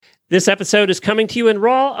This episode is coming to you in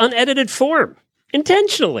raw, unedited form,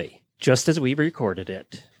 intentionally, just as we recorded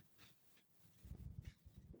it.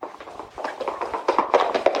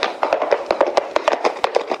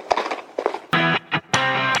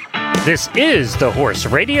 This is the Horse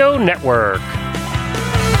Radio Network.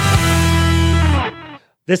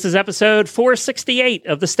 This is episode 468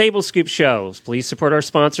 of the Stable Scoop Show. Please support our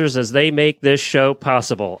sponsors as they make this show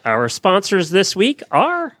possible. Our sponsors this week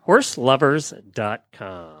are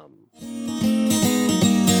HorseLovers.com.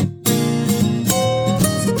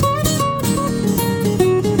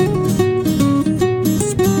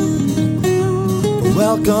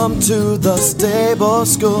 Welcome to the Stable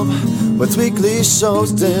Scoop, with weekly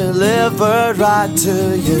shows delivered right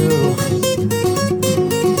to you.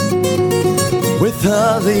 With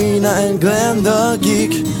Helena and Glenn the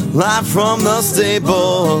Geek, live from the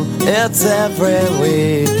stable, it's every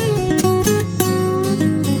week.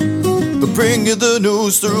 They bring you the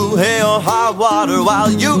news through hail or high water,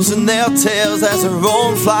 while using their tails as their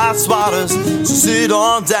own fly swatters. So sit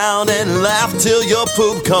on down and laugh till you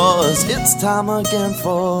poop, cause it's time again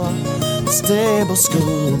for the Stable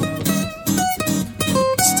Scoop.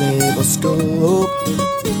 Stable Scoop.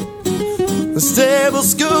 The Stable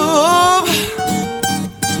Scoop.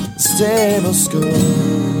 Stable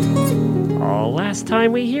Scoop. Oh, last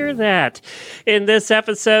time we hear that. In this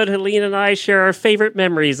episode, Helena and I share our favorite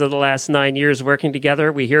memories of the last 9 years working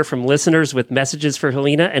together. We hear from listeners with messages for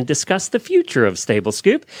Helena and discuss the future of Stable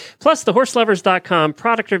Scoop. Plus, the HorseLovers.com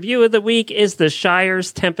product review of the week is the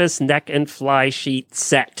Shire's Tempest Neck and Fly Sheet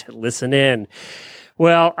Set. Listen in.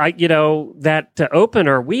 Well, that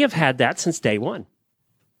opener, we have had that since day one.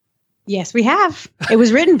 Yes, we have. It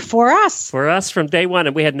was written for us. For us from day one,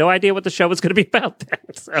 and we had no idea what the show was going to be about then.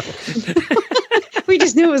 So. We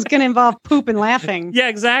just knew it was going to involve poop and laughing. Yeah,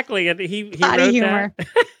 exactly. And he wrote humor. That.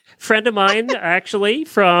 Friend of mine, actually,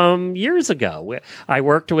 from years ago. I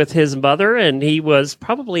worked with his mother, and he was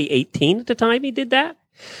probably 18 at the time he did that.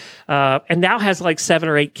 And now has like 7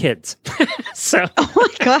 or 8 kids. So, oh my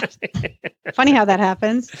God. Funny how that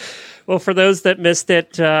happens. Well, for those that missed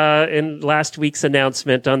it in last week's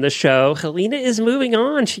announcement on the show, Helena is moving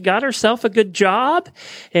on. She got herself a good job,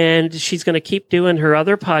 and she's going to keep doing her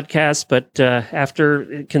other podcasts. But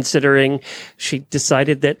after considering, she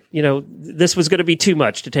decided that, this was going to be too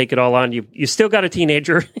much to take it all on. You still got a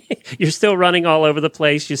teenager. You're still running all over the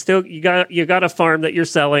place. You got a farm that you're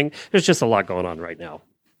selling. There's just a lot going on right now.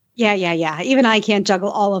 Yeah. Even I can't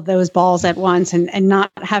juggle all of those balls at once and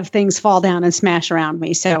not have things fall down and smash around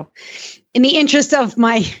me. So in the interest of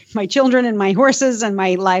my children and my horses and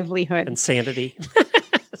my livelihood. And sanity.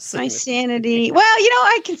 My sanity. Well,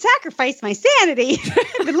 I can sacrifice my sanity.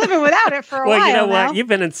 I've been living without it for a while. Well, you know now. what? You've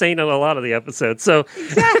been insane on a lot of the episodes. So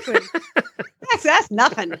exactly. That's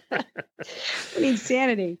nothing. I need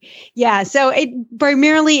sanity. Yeah. So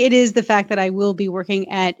primarily it is the fact that I will be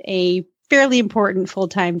working at a fairly important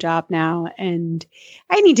full-time job now, and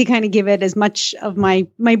I need to kind of give it as much of my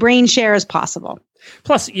brain share as possible.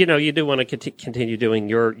 Plus, you do want to continue doing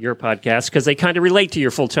your podcast because they kind of relate to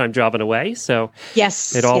your full-time job in a way. So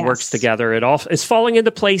yes, it all works together. It all is falling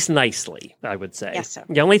into place nicely, I would say. Yes, sir.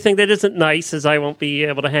 The only thing that isn't nice is I won't be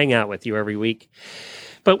able to hang out with you every week.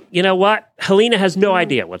 But you know what? Helena has no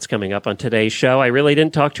idea what's coming up on today's show. I really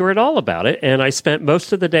didn't talk to her at all about it. And I spent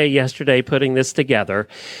most of the day yesterday putting this together.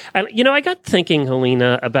 And, I got thinking,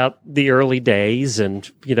 Helena, about the early days and,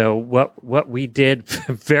 what we did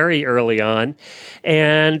very early on.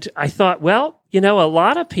 And I thought, well, a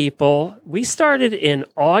lot of people, we started in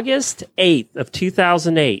August 8th of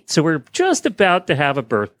 2008. So we're just about to have a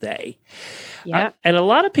birthday. Yeah. And a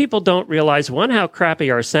lot of people don't realize, one, how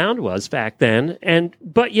crappy our sound was back then.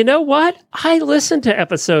 But you know what? I listened to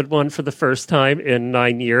episode 1 for the first time in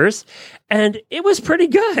 9 years, and it was pretty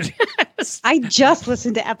good. I just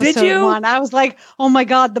listened to episode 1. I was like, oh my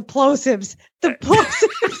God, the plosives. The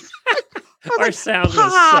plosives. Our sound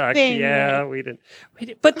was sucked. Yeah, we didn't.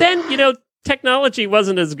 But then, technology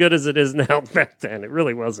wasn't as good as it is now back then. It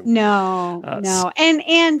really wasn't. No.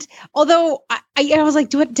 And although I was like,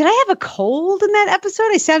 did I have a cold in that episode?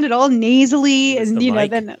 I sounded all nasally, and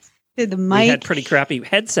then the mic. We had pretty crappy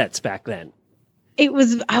headsets back then. I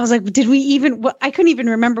was like, did we even? I couldn't even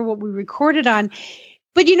remember what we recorded on.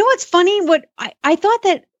 But what's funny? What I thought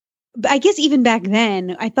that. I guess even back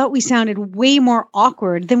then, I thought we sounded way more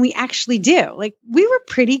awkward than we actually do. Like, we were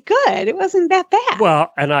pretty good. It wasn't that bad.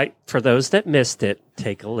 Well, and for those that missed it,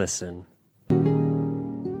 take a listen.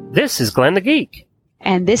 This is Glenn the Geek.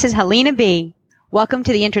 And this is Helena B. Welcome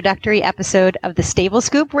to the introductory episode of the Stable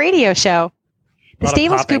Scoop Radio Show. The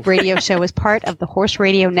Stable Scoop Radio Show is part of the Horse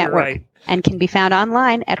Radio Network and can be found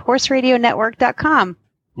online at horseradionetwork.com.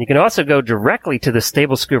 You can also go directly to the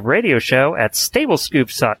Stable Scoop radio show at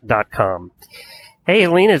stablescoops.com. Hey,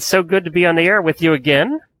 Helena, it's so good to be on the air with you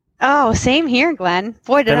again. Oh, same here, Glenn.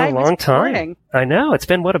 Boy, did I miss recording. It's been a long time. I know. It's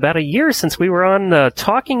been, about a year since we were on the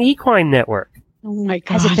Talking Equine Network. Oh, my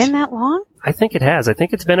God. Has it been that long? I think it has. I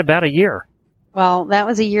think it's been about a year. Well, that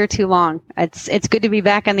was a year too long. It's good to be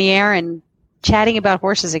back on the air and chatting about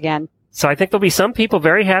horses again. So I think there'll be some people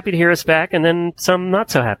very happy to hear us back and then some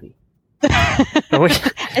not so happy.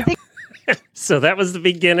 I think. So that was the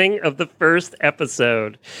beginning of the first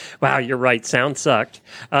episode. Wow, you're right. Sound sucked.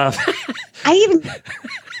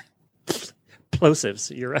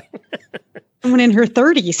 Plosives, you're right. Someone in her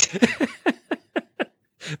 30s.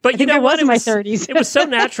 But you know what? In my 30s. It was so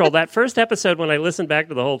natural. That first episode, when I listened back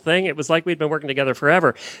to the whole thing, it was like we'd been working together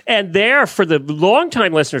forever. And there, for the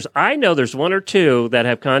long-time listeners, I know there's one or two that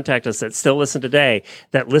have contacted us that still listen today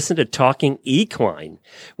that listen to Talking Equine,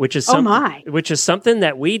 which is something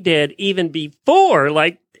that we did even before,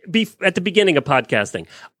 at the beginning of podcasting.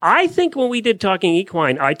 I think when we did Talking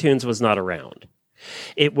Equine, iTunes was not around.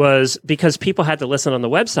 It was because people had to listen on the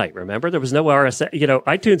website. Remember, there was no RSS.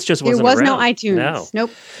 iTunes just wasn't around. There was no iTunes. No.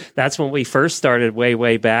 Nope. That's when we first started way,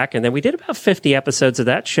 way back. And then we did about 50 episodes of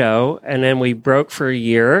that show. And then we broke for a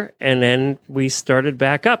year. And then we started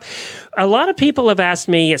back up. A lot of people have asked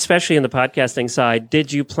me, especially in the podcasting side,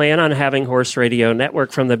 did you plan on having Horse Radio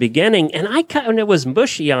Network from the beginning? And I kind of was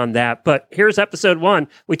mushy on that. But here's episode 1.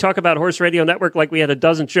 We talk about Horse Radio Network like we had a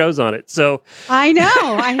dozen shows on it. So I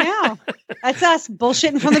know. That's us.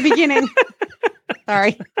 Bullshitting from the beginning.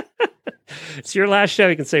 Sorry. It's your last show.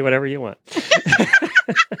 You can say whatever you want.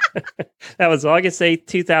 That was August 8th,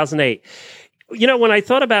 2008. When I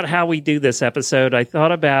thought about how we do this episode, I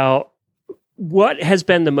thought about what has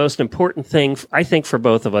been the most important thing, I think, for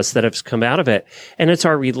both of us that has come out of it. And it's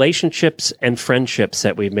our relationships and friendships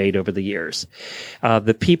that we've made over the years.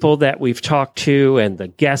 The people that we've talked to and the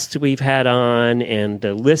guests we've had on and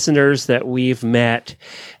the listeners that we've met.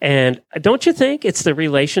 And don't you think it's the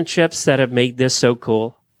relationships that have made this so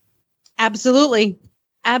cool? Absolutely.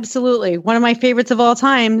 Absolutely. One of my favorites of all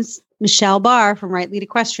times, Michelle Barr from Right Lead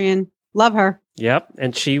Equestrian. Love her. Yep.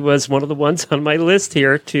 And she was one of the ones on my list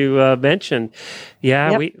here to mention.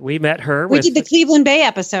 Yeah, yep. we met her. We did the Cleveland Bay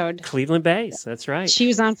episode. Cleveland Bays. That's right. She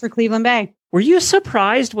was on for Cleveland Bay. Were you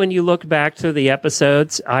surprised when you looked back through the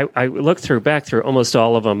episodes? I looked back through almost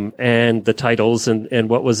all of them and the titles and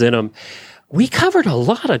what was in them. We covered a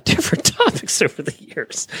lot of different topics over the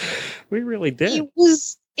years. We really did.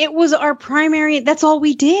 It was our primary. That's all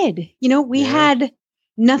we did. We had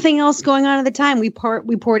nothing else going on at the time. We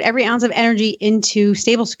poured every ounce of energy into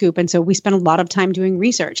Stable Scoop. And so we spent a lot of time doing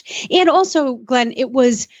research. And also, Glenn,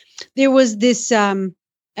 there was this,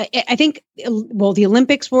 I think, the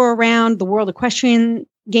Olympics were around, the World Equestrian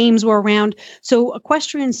Games were around. So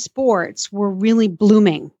equestrian sports were really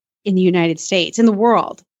blooming in the United States, in the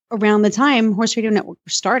world, around the time Horse Radio Network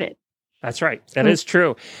started. That's right. That is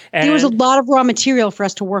true. And there was a lot of raw material for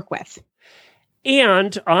us to work with.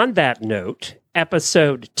 And on that note,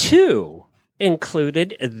 episode 2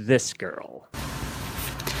 included this girl.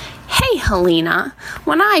 Hey, Helena.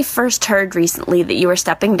 When I first heard recently that you were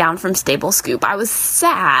stepping down from Stable Scoop, I was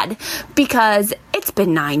sad because it's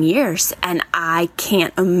been 9 years and I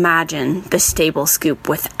can't imagine the Stable Scoop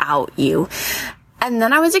without you. And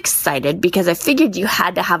then I was excited because I figured you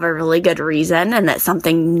had to have a really good reason and that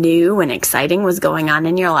something new and exciting was going on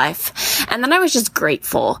in your life. And then I was just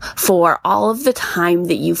grateful for all of the time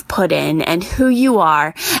that you've put in and who you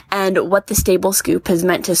are and what the Stable Scoop has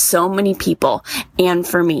meant to so many people and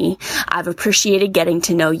for me. I've appreciated getting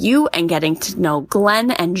to know you and getting to know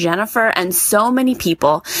Glenn and Jennifer and so many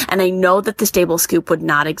people. And I know that the Stable Scoop would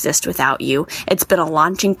not exist without you. It's been a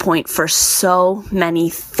launching point for so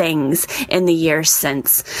many things in the years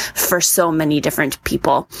since for so many different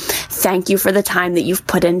people. Thank you for the time that you've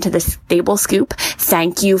put into the Stable Scoop.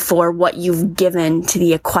 Thank you for what you've given to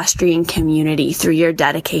the equestrian community through your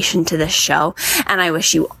dedication to this show. And I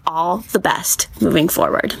wish you all the best moving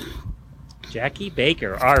forward. Jackie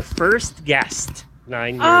Baker, our first guest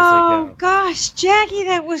 9 years ago. Oh gosh, Jackie,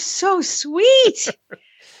 that was so sweet.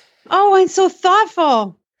 Oh, and so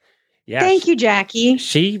thoughtful. Yes. Thank you, Jackie.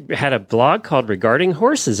 She had a blog called Regarding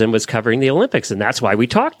Horses and was covering the Olympics, and that's why we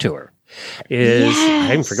talked to her. I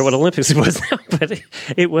even forget what Olympics it was now, but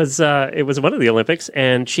it was one of the Olympics,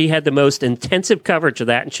 and she had the most intensive coverage of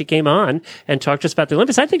that, and she came on and talked to us about the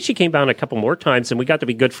Olympics. I think she came on a couple more times, and we got to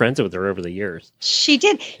be good friends with her over the years. She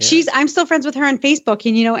did. Yeah. I'm still friends with her on Facebook,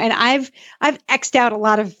 and and I've X'd out a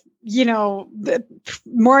lot of the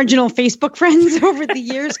marginal Facebook friends over the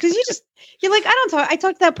years. Cause you're like, I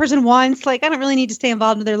talked to that person once. Like, I don't really need to stay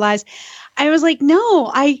involved in their lives. I was like,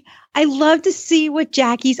 no, I love to see what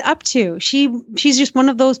Jackie's up to. She's just one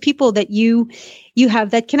of those people that you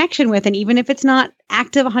have that connection with. And even if it's not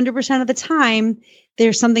active 100% of the time,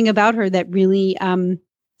 there's something about her that really,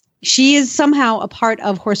 she is somehow a part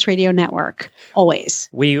of Horse Radio Network, always.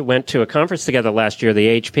 We went to a conference together last year,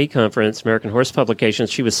 the AHP conference, American Horse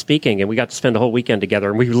Publications. She was speaking, and we got to spend the whole weekend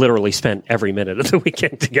together, and we literally spent every minute of the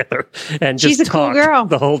weekend together and just She's a cool girl.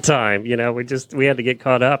 The whole time. We had to get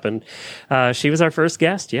caught up, and she was our first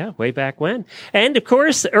guest, way back when. And, of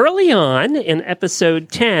course, early on in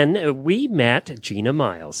episode 10, we met Gina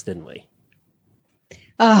Miles, didn't we?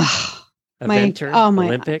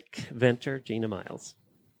 Olympic venter, Gina Miles.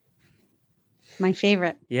 My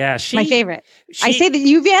favorite. Yeah, my favorite. I say that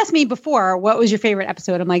you've asked me before, what was your favorite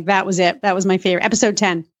episode? I'm like, that was it. That was my favorite. Episode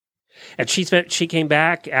 10. And she came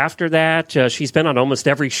back after that. She's been on almost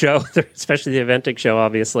every show, especially the Eventing show,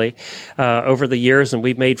 obviously, over the years. And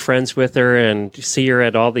we've made friends with her and see her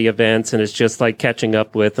at all the events. And it's just like catching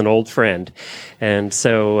up with an old friend. And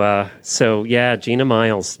so yeah, Gina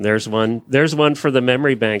Miles. There's one for the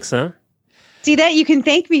memory banks, huh? See that? You can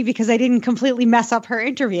thank me because I didn't completely mess up her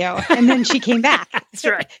interview. And then she came back. That's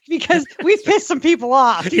right. Because we pissed some people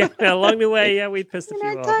off. Yeah, along the way, we pissed a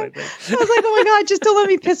few off, I think. I was like, oh my God, just don't let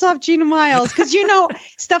me piss off Gina Miles. Because,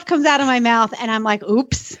 stuff comes out of my mouth and I'm like,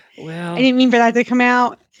 oops. Well, I didn't mean for that to come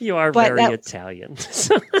out. You are very Italian.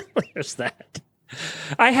 So there's that.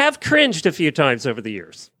 I have cringed a few times over the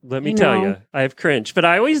years. Let me tell you, I have cringed. But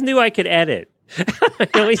I always knew I could edit. I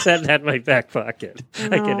always had that in my back pocket.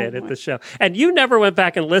 I could edit the show. And you never went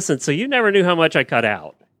back and listened, so you never knew how much I cut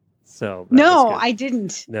out. So no, I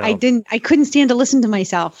didn't. No. I didn't. I couldn't stand to listen to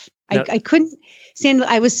myself. No. I couldn't stand.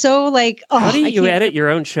 I was so like, oh. How do you edit your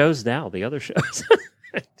own shows now? The other shows.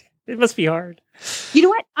 It must be hard. You know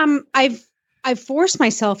what? I've forced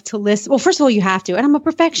myself to listen. Well, first of all, you have to, and I'm a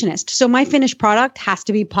perfectionist, so my finished product has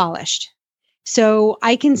to be polished. So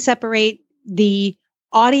I can separate the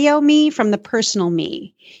audio me from the personal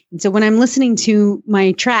me. And so when I'm listening to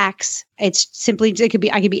my tracks, it's simply, I could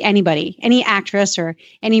be anybody, any actress or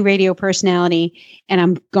any radio personality, and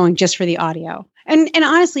I'm going just for the audio. And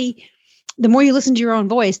honestly, the more you listen to your own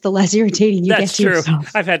voice, the less irritating you get to yourself.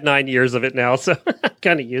 That's true. I've had 9 years of it now, so I'm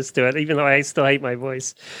kind of used to it, even though I still hate my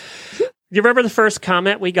voice. You remember the first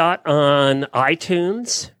comment we got on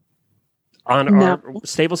iTunes on our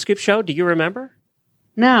Stable Scoop show? Do you remember?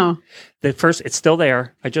 No. It's still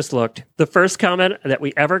there. I just looked. The first comment that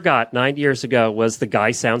we ever got 9 years ago was the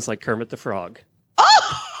guy sounds like Kermit the Frog.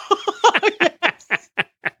 Oh, yes.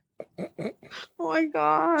 Oh my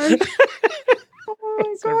gosh. Oh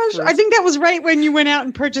my gosh. I think that was right when you went out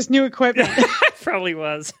and purchased new equipment. Probably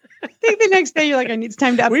was. I think the next day you're like, it's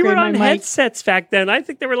time to upgrade my mic. We were on headsets back then. I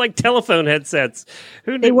think they were like telephone headsets.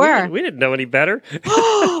 They were. We didn't know any better.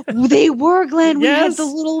 They were, Glenn. We had the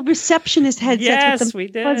little receptionist headsets. Yes, with the we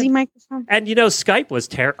did. Fuzzy microphone. And Skype was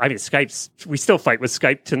terrible. I mean, we still fight with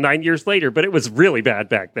Skype to 9 years later, but it was really bad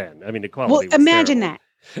back then. I mean, the quality was imagine terrible.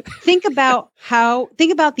 that. Think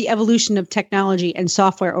about the evolution of technology and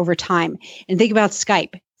software over time, and think about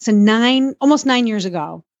Skype. So almost 9 years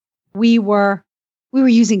ago, we were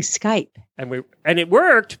using Skype. And it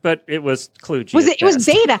worked, but it was kludgy. It was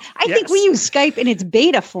beta. I think we use Skype in its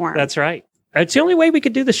beta form. That's right. It's the only way we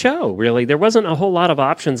could do the show, really. There wasn't a whole lot of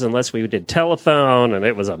options unless we did telephone, and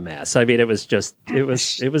it was a mess. I mean, it was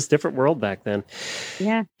a different world back then.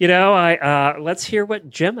 Yeah. Let's hear what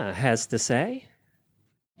Gemma has to say.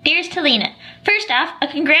 Dearest Helena, first off, a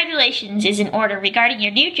congratulations is in order regarding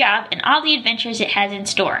your new job and all the adventures it has in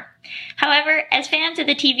store. However, as fans of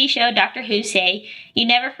the TV show Doctor Who say, you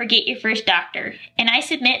never forget your first doctor. And I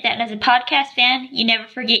submit that as a podcast fan, you never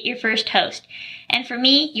forget your first host. And for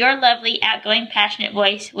me, your lovely, outgoing, passionate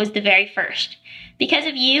voice was the very first. Because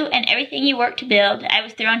of you and everything you worked to build, I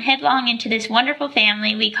was thrown headlong into this wonderful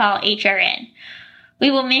family we call HRN. We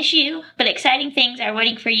will miss you, but exciting things are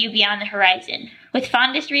waiting for you beyond the horizon. With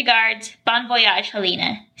fondest regards, bon voyage,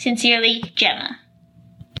 Helena. Sincerely, Gemma.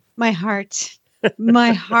 My heart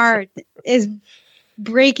is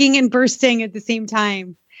breaking and bursting at the same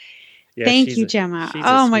time. Yeah, Thank you, Gemma.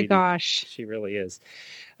 Oh my gosh. She really is.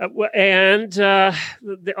 Let's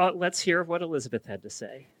hear what Elizabeth had to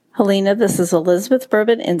say. Helena, this is Elizabeth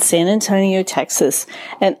Bourbon in San Antonio, Texas,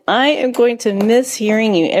 and I am going to miss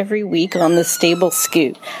hearing you every week on the Stable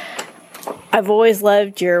Scoop. I've always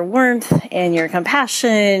loved your warmth and your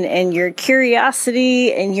compassion and your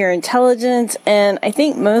curiosity and your intelligence, and I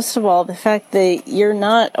think most of all the fact that you're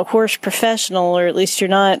not a horse professional, or at least you're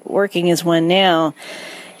not working as one now.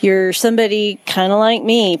 you're somebody kind of like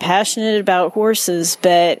me, passionate about horses,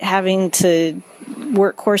 but having to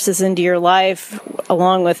work horses into your life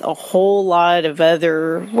along with a whole lot of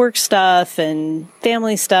other work stuff and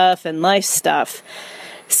family stuff and life stuff.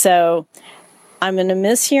 So I'm going to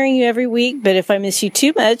miss hearing you every week, but if I miss you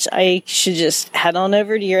too much, I should just head on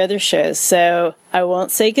over to your other shows. So I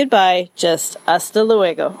won't say goodbye, just hasta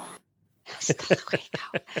luego.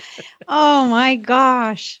 Oh my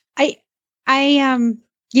gosh.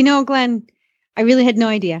 Glenn, I really had no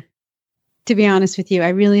idea, to be honest with you. I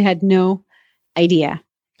really had no idea.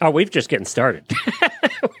 Oh, we're just getting started.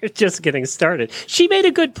 We're just getting started. She made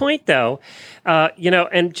a good point, though.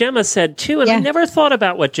 And Gemma said, too, and I never thought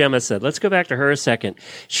about what Gemma said. Let's go back to her a second.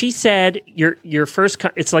 She said, your first,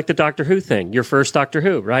 it's like the Doctor Who thing, your first Doctor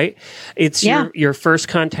Who, right? It's your first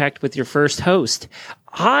contact with your first host.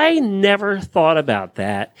 I never thought about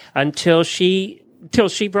that until she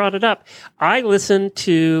brought it up. I listened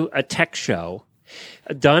to a tech show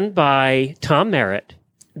done by Tom Merritt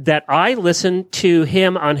that I listened to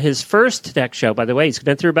him on his first tech show. By the way, he's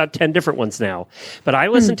been through about 10 different ones now. But I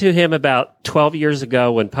listened to him about 12 years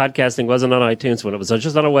ago when podcasting wasn't on iTunes, when it was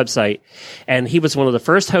just on a website. And he was one of the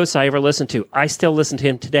first hosts I ever listened to. I still listen to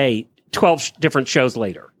him today, 12 different shows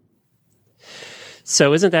later.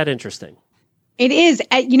 So isn't that interesting? It is.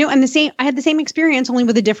 And I had the same experience, only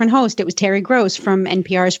with a different host. It was Terry Gross from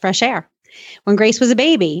NPR's Fresh Air. When Grace was a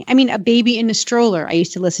baby in a stroller, I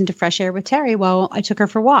used to listen to Fresh Air with Terry while I took her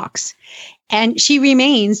for walks. And she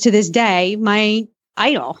remains to this day my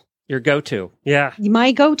idol. Your go-to. Yeah.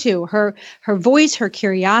 My go-to. Her voice, her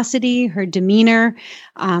curiosity, her demeanor.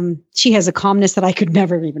 She has a calmness that I could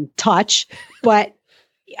never even touch. But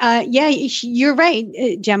you're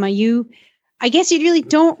right, Gemma. I guess you really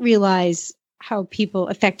don't realize how people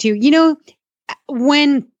affect you.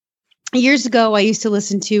 When years ago, I used to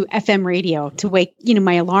listen to FM radio to wake,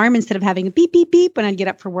 my alarm, instead of having a beep, beep, beep when I'd get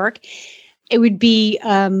up for work. It would be,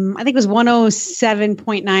 I think it was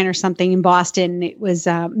 107.9 or something in Boston. It was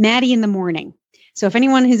Maddie in the Morning. So if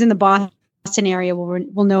anyone who's in the Boston area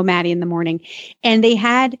will know Maddie in the Morning. And they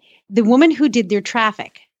had the woman who did their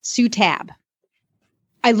traffic, Sue Tabb.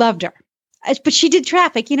 I loved her. But she did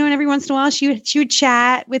traffic, and every once in a while she would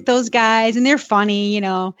chat with those guys, and they're funny,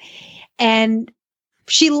 And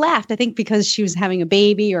she left, I think, because she was having a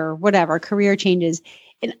baby or whatever, career changes.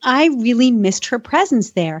 And I really missed her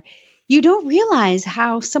presence there. You don't realize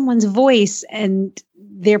how someone's voice and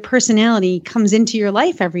their personality comes into your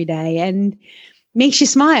life every day and makes you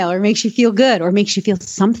smile or makes you feel good or makes you feel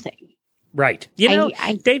something. Right.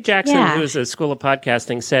 Dave Jackson, who's a School of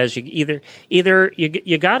Podcasting, says you either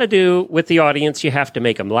you got to do with the audience, you have to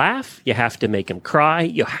make them laugh, you have to make them cry,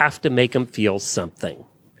 you have to make them feel something.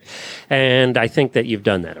 And I think that you've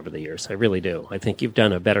done that over the years. I really do. I think you've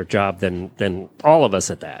done a better job than all of us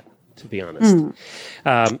at that, to be honest.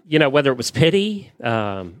 Whether it was pity.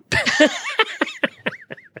 Yeah.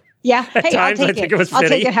 Hey, I'll take it. I'll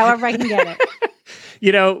take it however I can get it.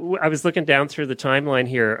 I was looking down through the timeline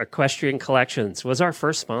here. Equestrian Collections was our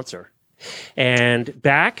first sponsor. And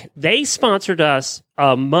they sponsored us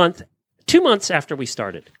 2 months after we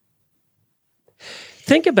started.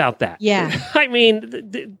 Think about that. Yeah. I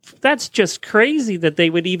mean, that's just crazy that they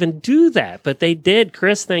would even do that, but they did.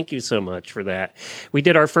 Chris, thank you so much for that. We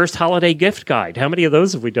did our first holiday gift guide. How many of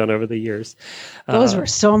those have we done over the years? Those were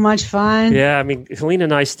so much fun. Yeah, I mean, Helena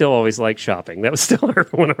and I still always like shopping. That was still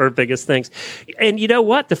one of our biggest things. And you know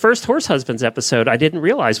what? The first Horse Husbands episode, I didn't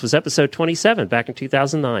realize, was episode 27 back in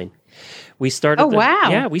 2009. We started. Wow!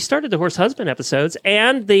 Yeah, we started the Horse Husband episodes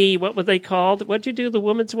and what were they called? What'd you do? The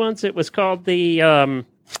women's ones? It was called the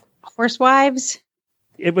Horse Wives.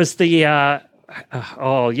 It was the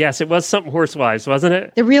yes, it was something Horse Wives, wasn't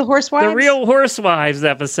it? The Real Horse Wives. The Real Horse Wives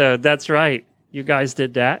episode. That's right. You guys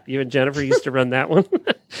did that. You and Jennifer used to run that one.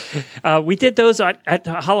 We did those at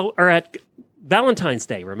Valentine's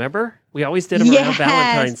Day. Remember? We always did them around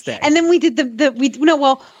Valentine's Day. And then we did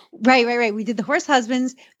Right. We did the Horse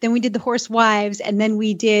Husbands, then we did the Horse Wives, and then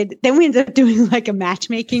we ended up doing like a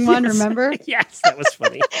matchmaking one, remember? Yes, that was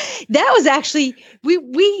funny. That was actually,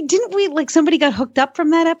 somebody got hooked up from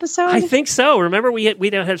that episode? I think so. Remember, we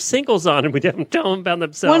don't have singles on and we didn't tell them about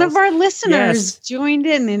themselves. One of our listeners joined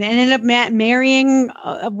in and ended up marrying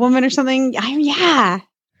a woman or something.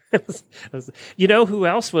 You know who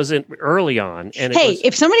else was in early on? And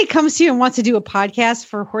if somebody comes to you and wants to do a podcast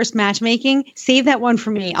for horse matchmaking, save that one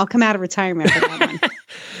for me. I'll come out of retirement for that one.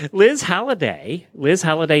 Liz Halliday,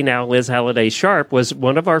 now Liz Halliday Sharp, was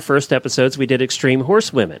one of our first episodes. We did Extreme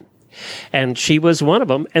Horsewomen, and she was one of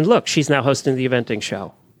them. And look, she's now hosting the eventing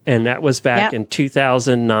show. And that was back in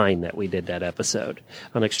 2009 that we did that episode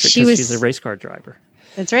on Extreme. She's a race car driver.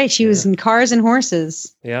 That's right. She was in Cars and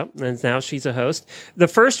Horses. Yeah, and now she's a host. The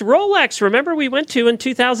first Rolex, remember, we went to in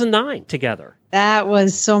 2009 together. That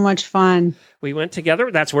was so much fun. We went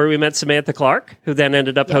together. That's where we met Samantha Clark, who then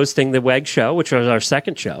ended up hosting the WEG show, which was our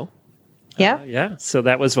second show. Yeah. Yeah. So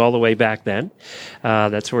that was all the way back then.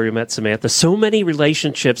 That's where we met Samantha. So many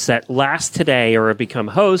relationships that last today or have become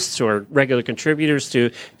hosts or regular contributors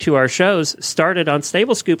to our shows started on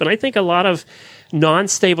Stable Scoop. And I think a lot of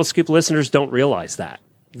non-Stable Scoop listeners don't realize that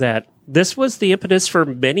this was the impetus for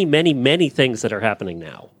many, many, many things that are happening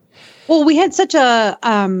now. Well, we had such a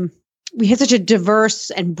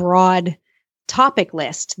diverse and broad topic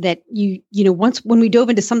list that when we dove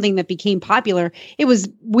into something that became popular,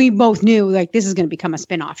 we both knew like this is going to become a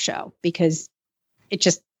spin-off show because it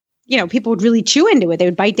just, people would really chew into it. They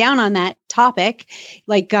would bite down on that topic,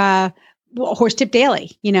 like Horse Tip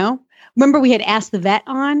Daily. Remember we had Ask the Vet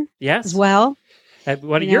on as well.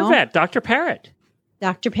 Your vet, Dr. Parrott.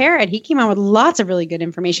 Dr. Parrott, he came on with lots of really good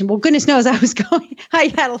information. Well, goodness knows I was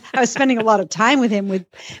spending a lot of time with him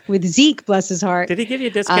with Zeke, bless his heart. Did he give you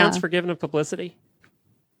discounts for giving him publicity?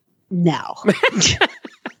 No.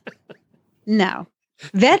 No.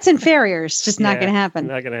 Vets and farriers, just not going to happen.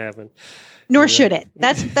 Not going to happen. Nor should it.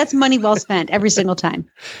 That's money well spent every single time.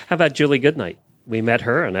 How about Julie Goodnight? We met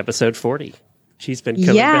her on episode 40. She's been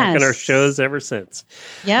coming back on our shows ever since.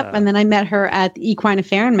 Yep. And then I met her at the Equine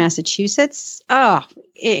Affair in Massachusetts. Oh,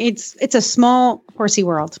 it's a small horsey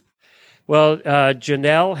world. Well,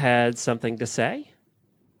 Janelle had something to say.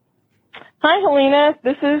 Hi, Helena.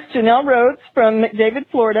 This is Janelle Rhodes from McDavid,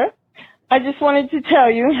 Florida. I just wanted to tell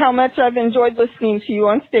you how much I've enjoyed listening to you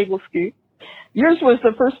on Stable Scoop. Yours was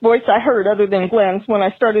the first voice I heard other than Glenn's when I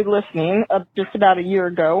started listening just about a year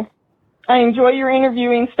ago. I enjoy your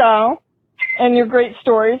interviewing style and your great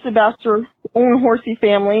stories about your own horsey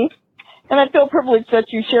family. And I feel privileged that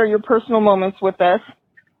you share your personal moments with us,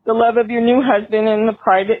 the love of your new husband and the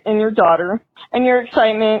pride in your daughter, and your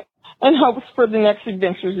excitement and hopes for the next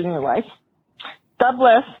adventures in your life. God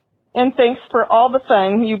bless, and thanks for all the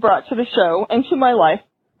fun you brought to the show and to my life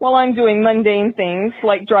while I'm doing mundane things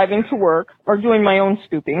like driving to work or doing my own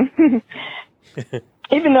scooping.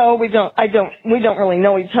 Even though we don't really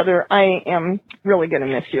know each other, I am really going to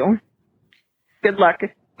miss you. Good luck.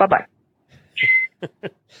 Bye-bye.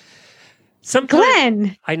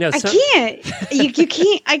 Glenn, I know. I can't. You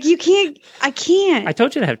can't. I can't. I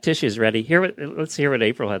told you to have tissues ready. Let's hear what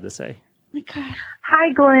April had to say. Oh my God.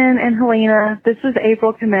 Hi, Glenn and Helena. This is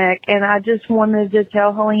April Kamek, and I just wanted to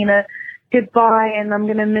tell Helena goodbye, and I'm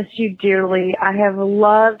going to miss you dearly. I have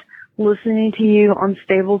loved listening to you on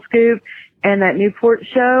Stable Scoop and that Newport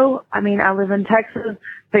show. I mean, I live in Texas,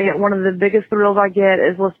 but yet one of the biggest thrills I get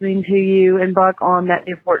is listening to you and Buck on that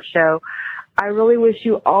Newport show. I really wish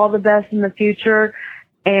you all the best in the future,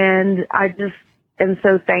 and I just am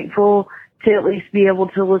so thankful to at least be able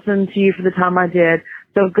to listen to you for the time I did.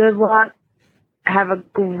 So good luck. Have a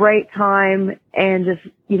great time, and just,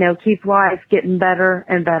 keep life getting better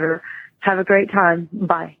and better. Have a great time.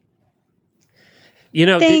 Bye.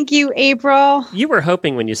 Thank you, April. You were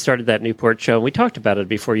hoping when you started that Newport show, and we talked about it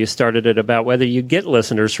before you started it, about whether you get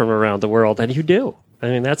listeners from around the world, and you do. I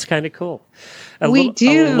mean, that's kind of cool. We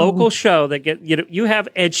do. A local show that you have,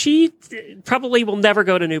 and she probably will never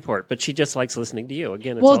go to Newport, but she just likes listening to you.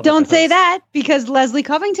 Again, well, don't say that, because Leslie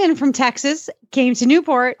Covington from Texas came to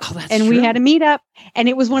Newport, and we had a meetup, and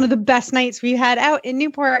it was one of the best nights we had out in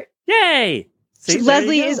Newport. Yay! See,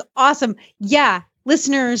 Leslie is awesome. Yeah,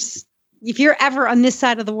 listeners, if you're ever on this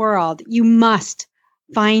side of the world, you must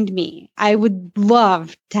find me. I would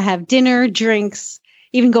love to have dinner, drinks,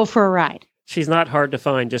 even go for a ride. She's not hard to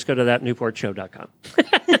find. Just go to thatnewportshow.com.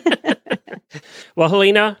 Well,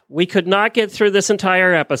 Helena, we could not get through this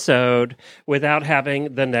entire episode without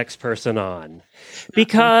having the next person on,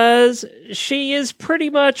 because she is pretty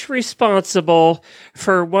much responsible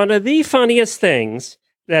for one of the funniest things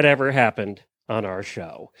that ever happened on our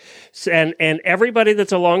show. And everybody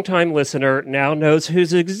that's a longtime listener now knows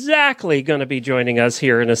who's exactly going to be joining us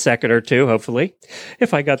here in a second or two, hopefully,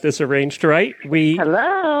 if I got this arranged right.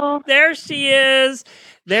 Hello. There she is.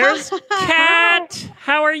 There's Kat.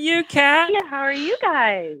 How are you, Kat? Yeah, how are you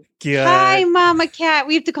guys? Good. Hi, Mama Kat.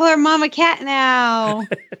 We have to call her Mama Kat now.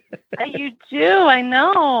 You do, I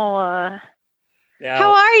know. Now,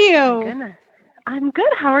 how are you? Goodness. I'm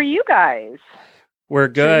good. How are you guys? We're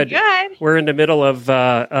good. Good. We're in the middle of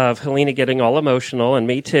Helena getting all emotional, and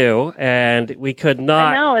me too. And we could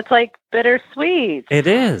not. I know, it's like bittersweet. It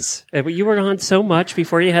is. You were on so much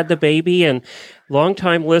before you had the baby, and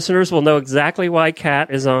longtime listeners will know exactly why Kat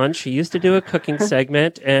is on. She used to do a cooking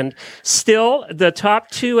segment, and still the top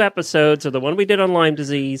 2 episodes are the one we did on Lyme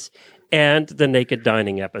disease and the Naked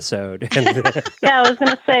Dining episode. Yeah, I was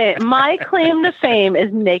going to say, my claim to fame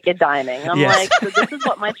is naked dining. I'm Yes. like, so this is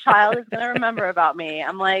what my child is going to remember about me.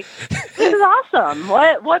 I'm like, this is awesome.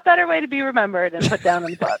 What better way to be remembered and put down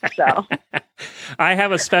in the book? So I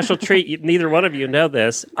have a special treat. Neither one of you know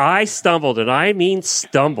this. I stumbled, and I mean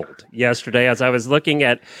stumbled, yesterday as I was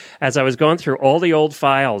going through all the old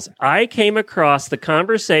files. I came across the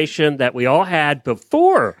conversation that we all had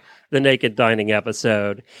before the Naked Dining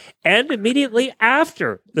episode and immediately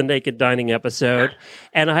after the Naked Dining episode.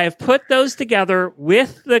 And I have put those together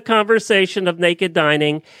with the conversation of Naked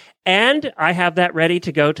Dining, and I have that ready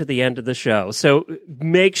to go to the end of the show. So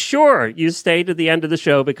make sure you stay to the end of the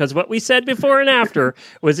show, because what we said before and after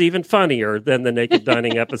was even funnier than the Naked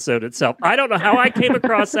Dining episode itself. I don't know how I came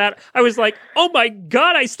across that. I was like, oh my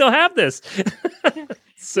God, I still have this.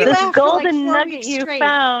 So, this golden nugget you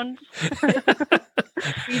found.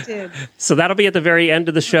 We did. So that'll be at the very end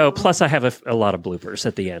of the show. Plus, I have a lot of bloopers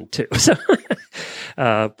at the end too. So,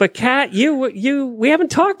 but Kat, we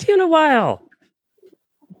haven't talked to you in a while.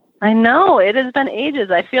 I know, it has been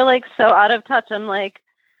ages. I feel like so out of touch. I'm like,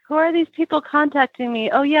 who are these people contacting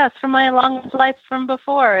me? Oh yes, from my long life from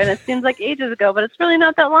before, and it seems like ages ago, but it's really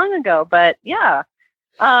not that long ago. But yeah.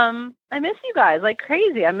 I miss you guys like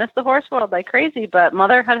crazy. I miss the horse world like crazy, but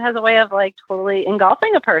motherhood has a way of like totally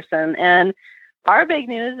engulfing a person. And our big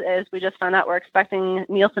news is we just found out we're expecting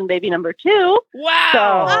Nielsen baby number 2.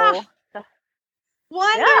 Wow. So,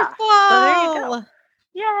 Wonderful. Yeah. So there you go.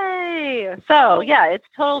 Yay. So yeah, it's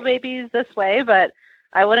total babies this way, but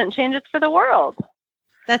I wouldn't change it for the world.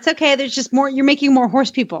 That's okay. There's just more. You're making more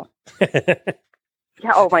horse people.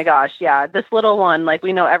 Yeah. Oh my gosh. Yeah. This little one, like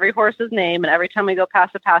we know every horse's name, and every time we go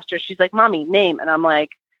past the pasture, she's like, "Mommy, name." And I'm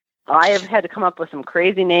like, I have had to come up with some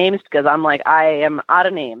crazy names because I'm like, I am out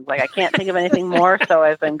of names. Like I can't think of anything more. So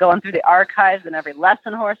I've been going through the archives, and every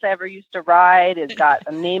lesson horse I ever used to ride has got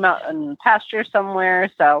a name out in pasture somewhere.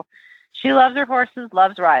 So she loves her horses,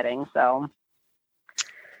 loves riding. So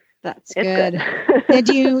that's it's good. good.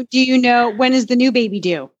 do you know when is the new baby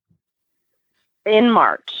due? In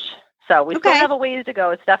March. So we still Okay. have a ways to go.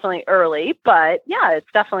 It's definitely early, but yeah,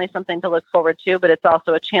 it's definitely something to look forward to. But it's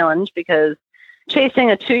also a challenge because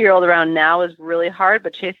chasing a 2-year-old around now is really hard,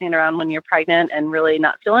 but chasing it around when you're pregnant and really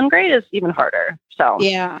not feeling great is even harder. So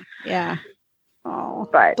Yeah. Oh,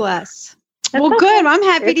 but bless. It's Well, okay. good. I'm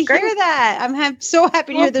happy It's to hear great. that. I'm so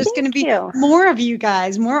happy to Well, hear there's going to be thank you. more of you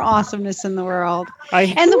guys, more awesomeness in the world.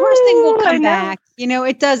 I And the horse thing will Ooh, I come know. back. You know,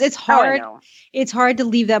 it does. It's Oh, I hard. know. It's hard to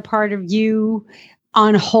leave that part of you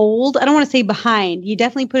on hold. I don't want to say behind. You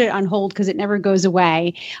definitely put it on hold because it never goes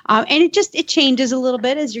away. And it changes a little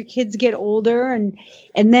bit as your kids get older, and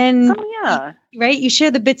then Oh yeah. right, you share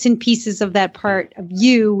the bits and pieces of that part of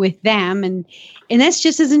you with them, and that's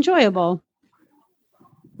just as enjoyable.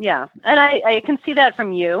 Yeah. And I can see that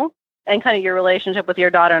from you and kind of your relationship with your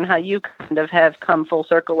daughter and how you kind of have come full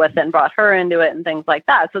circle with it and brought her into it and things like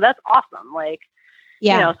that. So that's awesome. Like,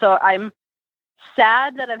 Yeah. you know, so I'm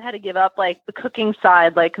sad that I've had to give up like the cooking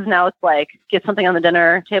side, like, cause now it's like get something on the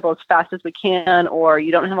dinner table as fast as we can, or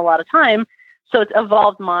you don't have a lot of time. So it's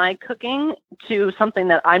evolved my cooking to something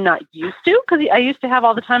that I'm not used to, because I used to have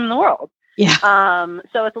all the time in the world. Yeah.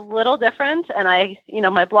 So it's a little different. And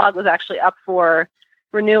my blog was actually up for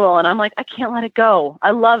renewal, and I'm like, I can't let it go.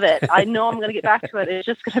 I love it. I know I'm going to get back to it. It's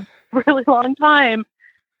just going to be a really long time.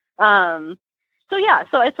 So yeah,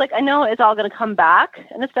 so it's like, I know it's all going to come back,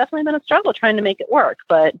 and it's definitely been a struggle trying to make it work.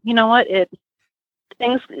 But you know what?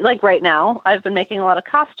 Things like right now, I've been making a lot of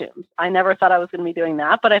costumes. I never thought I was going to be doing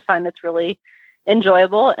that, but I find it's really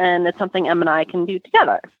enjoyable, and it's something Em and I can do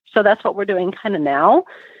together. So that's what we're doing kind of now.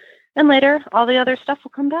 And later, all the other stuff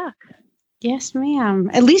will come back. Yes, ma'am.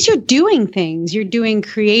 At least you're doing things. You're doing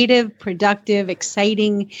creative, productive,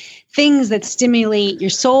 exciting things that stimulate your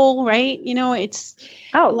soul, right? You know, it's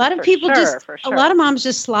a lot of people a lot of moms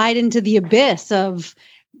just slide into the abyss of,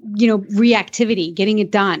 reactivity, getting it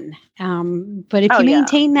done. But if you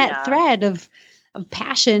maintain that thread of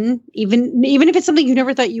passion, even if it's something you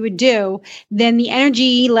never thought you would do, then the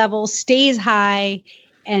energy level stays high.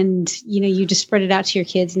 And, you just spread it out to your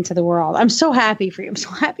kids and to the world. I'm so happy for you. I'm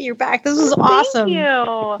so happy you're back. This was awesome.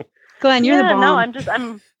 Thank you. Glenn, you're the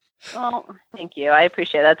bomb. No, thank you. I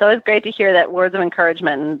appreciate that. It's always great to hear that words of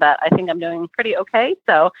encouragement, and that I think I'm doing pretty okay.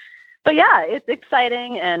 So, but yeah, it's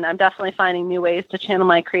exciting, and I'm definitely finding new ways to channel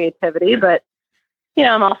my creativity. But,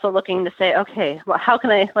 I'm also looking to say, okay, well, how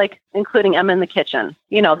can I, including Emma in the kitchen?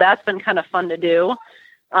 That's been kind of fun to do.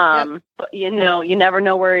 But you never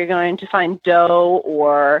know where you're going to find dough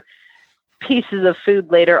or pieces of food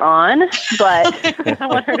later on, but I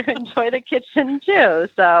want her to enjoy the kitchen too.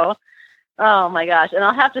 So, Oh my gosh. And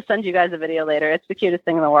I'll have to send you guys a video later. It's the cutest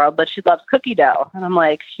thing in the world, but she loves cookie dough. And I'm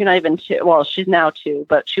like, you're not even 2. Well, she's now 2,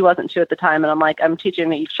 but she wasn't 2 at the time. And I'm like, I'm teaching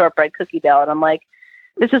her to eat shortbread cookie dough. And I'm like,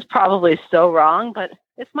 this is probably so wrong, but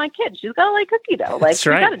it's my kid. She's got to like cookie dough. Like, That's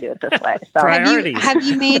right. got to do it this way. So. Have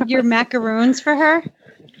you made your macaroons for her?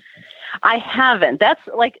 I haven't. That's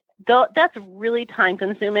really time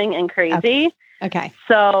consuming and crazy. Okay.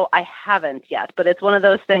 So I haven't yet, but it's one of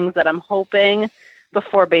those things that I'm hoping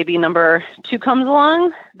before baby number 2 comes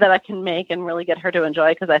along that I can make and really get her to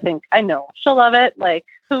enjoy, because I know she'll love it. Like,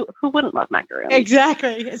 who wouldn't love macaroni?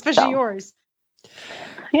 Exactly, especially yours.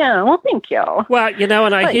 Yeah, well, thank you. Well,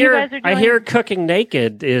 and I hear cooking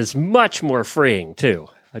naked is much more freeing too.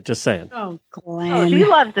 I'm just saying. Oh, Glenn. Oh, she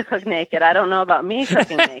loves to cook naked. I don't know about me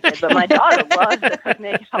cooking naked, but my daughter loves to cook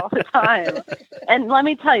naked all the time. And let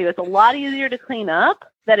me tell you, it's a lot easier to clean up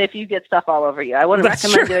than if you get stuff all over you. I wouldn't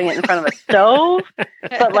recommend doing it in front of a stove,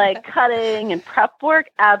 but like cutting and prep work,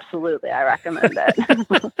 absolutely, I recommend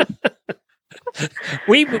it.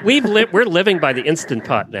 We're living by the Instant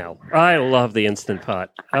Pot now. I love the Instant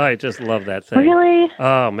Pot. I just love that thing. Really?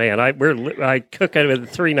 Oh man, I cook out of it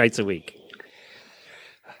 3 nights a week.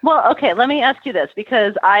 Well, okay, let me ask you this,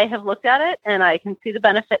 because I have looked at it and I can see the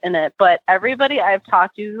benefit in it, but everybody I've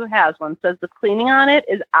talked to who has one says the cleaning on it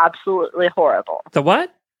is absolutely horrible. The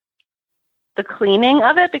what? The cleaning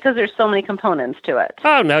of it, because there's so many components to it.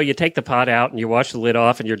 Oh no, you take the pot out and you wash the lid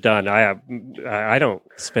off and you're done. I don't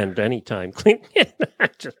spend any time cleaning it.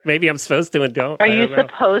 Maybe I'm supposed to and don't. Are you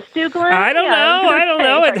supposed to, Glenn? I don't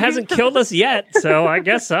know. It hasn't killed us yet, so I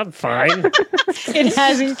guess I'm fine. It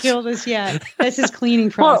hasn't killed us yet. That's his cleaning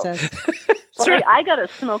process. Well, I got a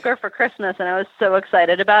smoker for Christmas and I was so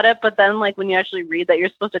excited about it. But then, like, when you actually read that you're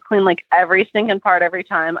supposed to clean like every stinking part every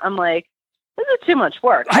time, I'm like, this is too much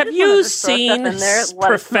work. Have you seen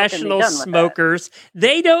professional smokers?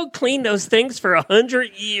 They don't clean those things for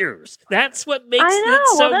 100 years. That's what makes it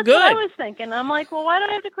so that's good. What I was thinking. I'm like, well, why do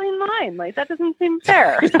I have to clean mine? Like, that doesn't seem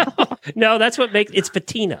fair. No, that's what makes it's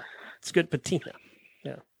patina. It's good patina.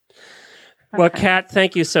 Yeah. Well, Kat,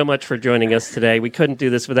 thank you so much for joining us today. We couldn't do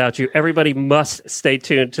this without you. Everybody must stay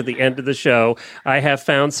tuned to the end of the show. I have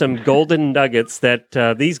found some golden nuggets that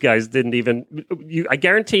these guys didn't even... I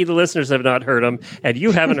guarantee the listeners have not heard them, and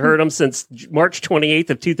you haven't heard them since March 28th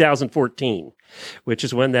of 2014, which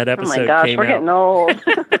is when that episode came out. Oh my gosh, we're getting old.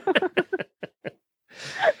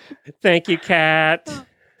 Thank you, Kat.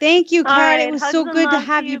 Thank you, Kat. Right, it was so good to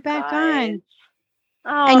have you back on.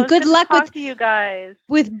 Oh, and good luck with you guys.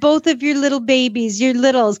 With both of your little babies, your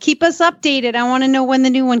littles. Keep us updated. I want to know when the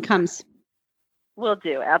new one comes. Will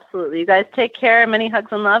do. Absolutely. You guys take care. Many hugs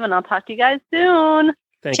and love, and I'll talk to you guys soon.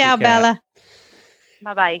 Ciao, Bella.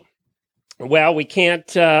 Bye-bye. Well, we can't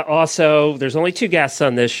there's only 2 guests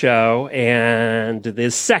on this show, and the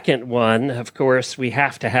second one, of course, we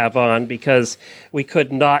have to have on because we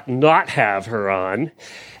could not have her on.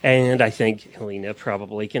 And I think Helena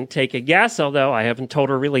probably can take a guess, although I haven't told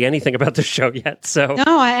her really anything about the show yet. So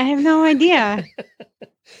no, I have no idea.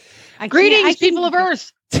 Greetings, people of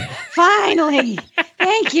Earth. Finally.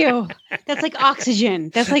 Thank you. That's like oxygen.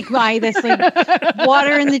 That's like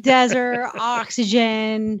water in the desert,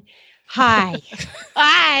 oxygen. Hi.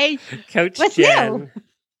 Coach What's Jen.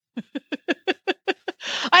 New?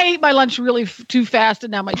 I ate my lunch really too fast, and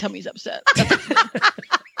now my tummy's upset.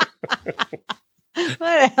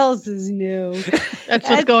 What else is new? That's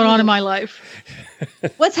what's going on in my life.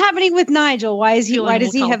 What's happening with Nigel? Why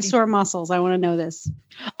does he have sore muscles? I want to know this.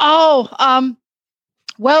 Oh,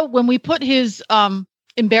 well, when we put his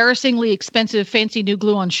embarrassingly expensive fancy new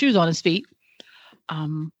glue on shoes on his feet,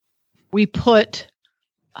 we put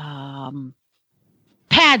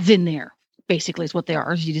pads in there. Basically, is what they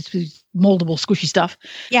are. You just use moldable, squishy stuff.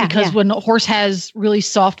 Yeah. Because when a horse has really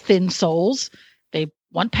soft, thin soles, they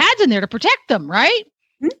want pads in there to protect them, right?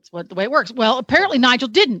 Mm-hmm. That's the way it works. Well, apparently Nigel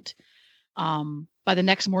didn't. By the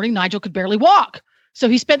next morning, Nigel could barely walk. So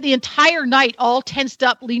he spent the entire night all tensed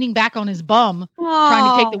up, leaning back on his bum,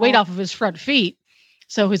 trying to take the weight off of his front feet.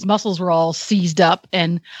 So his muscles were all seized up.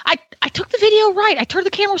 And I took the video right. I turned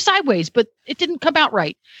the camera sideways, but it didn't come out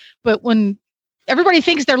right. But when everybody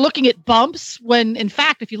thinks they're looking at bumps, when in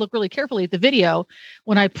fact, if you look really carefully at the video,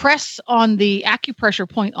 when I press on the acupressure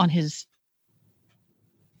point on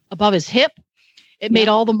above his hip, it made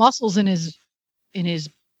all the muscles in his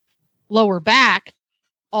lower back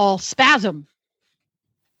all spasm.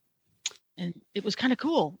 And it was kind of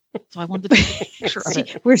cool. So I wanted to take a picture of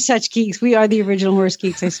it. We're such geeks. We are the original horse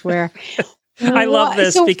geeks, I swear. I love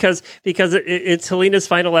this because it's Helena's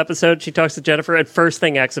final episode. She talks to Jennifer and first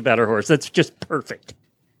thing acts about her horse. That's just perfect.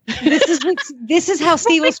 This is how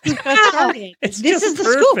Stable Scoop got started. This is the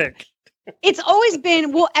perfect. Scoop. It's always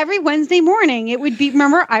been, well, every Wednesday morning, it would be,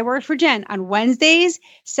 remember, I worked for Jen on Wednesdays,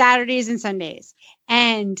 Saturdays, and Sundays.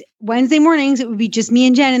 And Wednesday mornings, it would be just me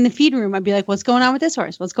and Jen in the feed room. I'd be like, what's going on with this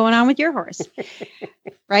horse? What's going on with your horse?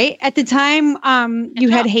 Right? At the time, you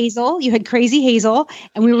had Hazel, you had Crazy Hazel,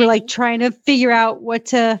 and we were like trying to figure out what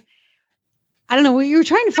to, I don't know, we were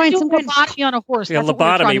trying to find some kind of lobotomy on a horse. Yeah,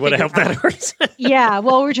 lobotomy would have helped that horse. Yeah,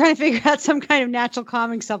 well, we were trying to figure out some kind of natural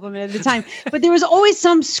calming supplement at the time, but there was always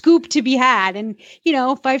some scoop to be had. And,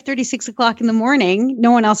 5:30, 6 o'clock in the morning,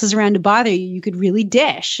 no one else is around to bother you. You could really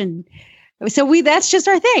dish. And so that's just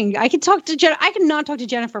our thing. I could not talk to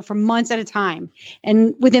Jennifer for months at a time.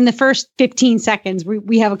 And within the first 15 seconds,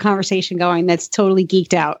 we have a conversation going that's totally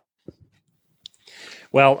geeked out.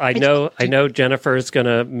 Well, I know Jennifer is going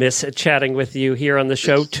to miss chatting with you here on the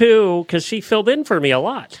show too, because she filled in for me a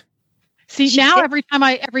lot. See, now every time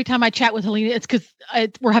I chat with Helena, it's because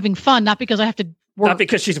we're having fun, not because I have to work. Not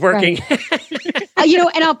because she's working. Right.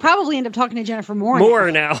 And I'll probably end up talking to Jennifer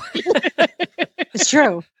more now. It's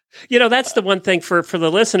true. That's the one thing for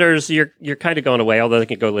the listeners, you're kind of going away, although they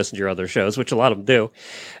can go listen to your other shows, which a lot of them do.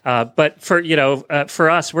 But for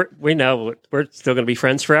us, we know we're still going to be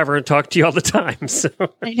friends forever and talk to you all the time. So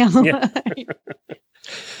I know. Yeah.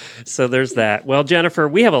 So there's that. Well, Jennifer,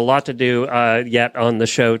 we have a lot to do yet on the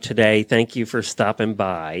show today. Thank you for stopping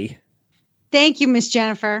by. Thank you, Miss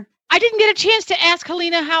Jennifer. I didn't get a chance to ask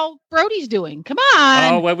Helena how Brody's doing. Come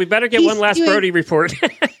on. Oh, well, we better get one last Brody report.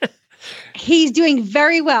 He's doing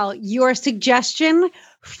very well. Your suggestion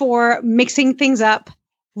for mixing things up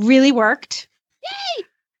really worked. Yay!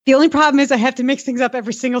 The only problem is I have to mix things up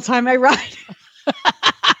every single time I ride.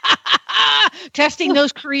 Testing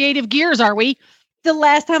those creative gears, are we? The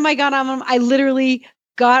last time I got on him, I literally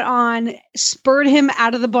got on, spurred him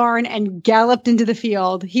out of the barn, and galloped into the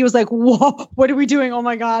field. He was like, whoa, what are we doing? Oh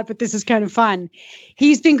my God, but this is kind of fun.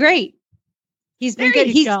 He's been great. He's been good.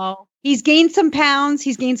 He's gained some pounds.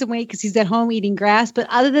 He's gained some weight because he's at home eating grass. But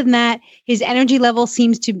other than that, his energy level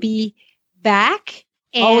seems to be back.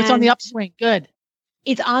 It's on the upswing. Good.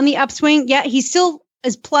 It's on the upswing. Yeah, he's still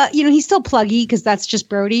he's still pluggy because that's just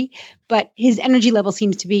Brody. But his energy level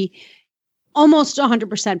seems to be almost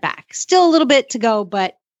 100% back. Still a little bit to go,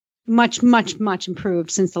 but much, much, much improved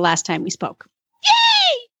since the last time we spoke.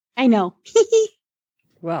 Yay! I know.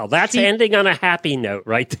 Well, that's ending on a happy note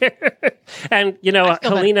right there. And,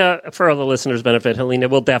 Helena, for all the listeners' benefit, Helena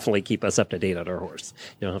will definitely keep us up to date on our horse.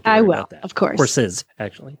 You don't have to worry about that. Of course. Horses,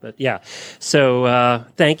 actually. But yeah. So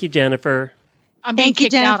thank you, Jennifer. I'm being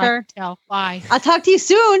kicked out, I can tell. Bye. I'll talk to you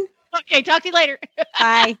soon. Okay, talk to you later.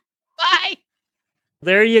 Bye. Bye.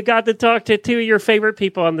 There you got to talk to two of your favorite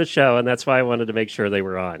people on the show, and that's why I wanted to make sure they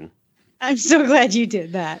were on. I'm so glad you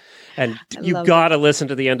did that. And you got to listen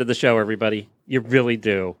to the end of the show, everybody. You really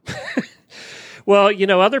do. Well,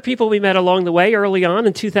 other people we met along the way early on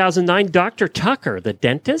in 2009, Dr. Tucker, the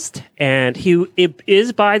dentist, and he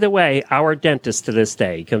is, by the way, our dentist to this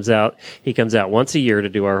day. He comes out once a year to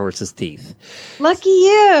do our horse's teeth. Lucky you.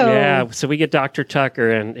 Yeah, so we get Dr. Tucker,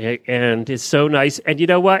 and it's so nice. And you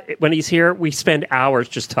know what? When he's here, we spend hours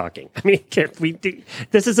just talking. I mean,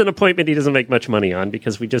 this is an appointment he doesn't make much money on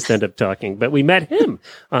because we just end up talking. But we met him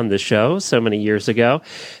on the show so many years ago.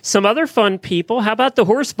 Some other fun people. How about the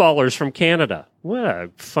Horse Ballers from Canada? What a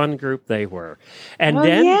fun group they were. And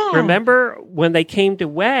remember when they came to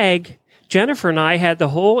WAG, Jennifer and I had the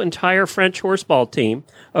whole entire French horseball team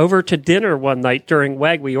over to dinner one night during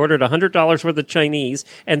WAG. We ordered $100 worth of Chinese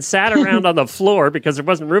and sat around on the floor because there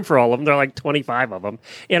wasn't room for all of them. There were like 25 of them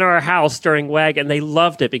in our house during WAG. And they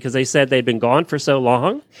loved it because they said they'd been gone for so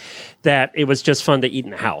long that it was just fun to eat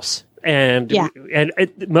in the house. And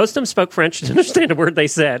most of them spoke French, didn't understand a word they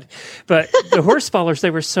said. But the horse ballers, they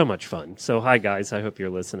were so much fun. So hi, guys. I hope you're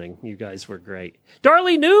listening. You guys were great.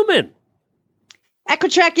 Darley Newman.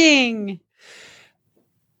 Equitrekking.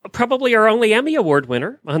 Probably our only Emmy Award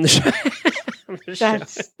winner on the show.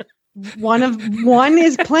 That's one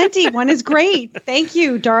is plenty. One is great. Thank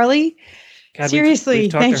you, Darley. God, seriously,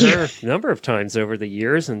 we've talked to her a number of times over the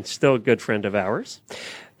years and still a good friend of ours.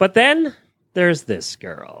 But then there's this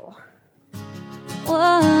girl.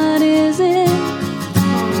 What is it?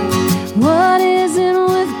 What is it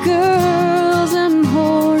with girls and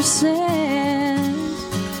horses?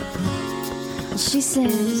 She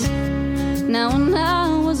says, now when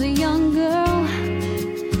I was a young girl,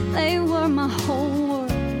 they were my whole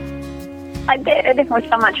world. I did. It was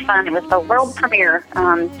so much fun. It was the world premiere,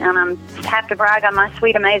 and I have to brag on my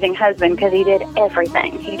sweet, amazing husband because he did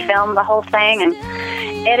everything. He filmed the whole thing and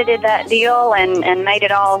edited that deal and made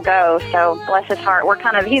it all go. So bless his heart.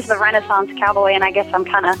 He's the Renaissance cowboy, and I guess I'm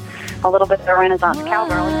kind of a little bit of the Renaissance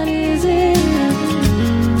cowgirl.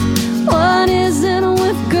 What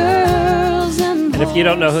And if you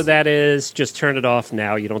don't know who that is, just turn it off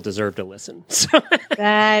now. You don't deserve to listen.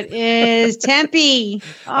 That is Tempe.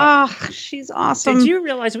 Oh, she's awesome. Did you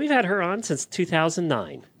realize we've had her on since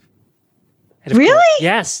 2009? Really?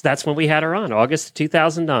 Yes, that's when we had her on, August of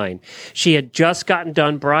 2009. She had just gotten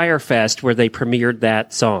done Briarfest, where they premiered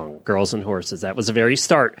that song, Girls and Horses. That was the very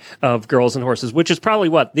start of Girls and Horses, which is probably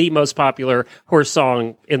the most popular horse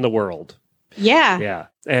song in the world. Yeah. Yeah.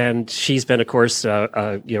 And she's been, of course,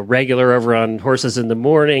 regular over on Horses in the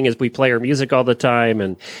Morning as we play her music all the time.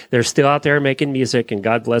 And they're still out there making music, and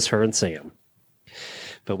God bless her and Sam.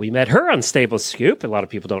 But we met her on Stable Scoop. A lot of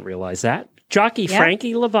people don't realize that. Jockey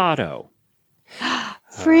Frankie Lovato.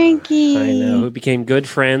 Frankie. I know, who became good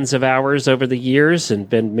friends of ours over the years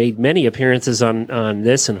and made many appearances on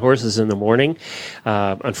this and Horses in the Morning.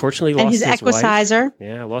 Unfortunately, lost his Equicizer. Wife.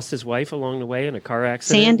 Yeah, lost his wife along the way in a car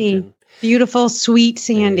accident. Sandy. Beautiful, sweet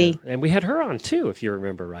Sandy. Yeah. And we had her on too, if you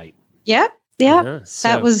remember right. Yep. Yeah, so,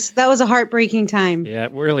 that was a heartbreaking time. Yeah,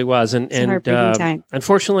 it really was. And a heartbreaking time.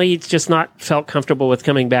 Unfortunately, he's just not felt comfortable with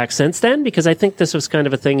coming back since then, because I think this was kind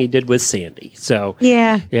of a thing he did with Sandy. So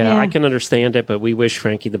yeah, I can understand it, but we wish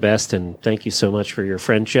Frankie the best, and thank you so much for your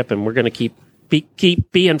friendship, and we're going to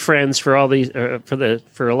keep being friends for all these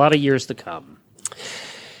for a lot of years to come.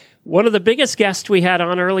 One of the biggest guests we had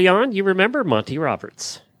on early on, you remember, Monty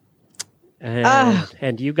Roberts.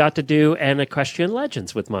 And you got to do an Equestrian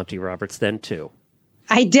Legends with Monty Roberts then too.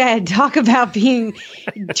 I did. Talk about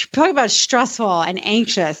stressful and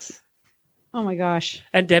anxious. Oh my gosh.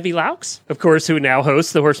 And Debbie Laux, of course, who now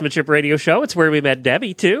hosts the Horsemanship Radio Show. It's where we met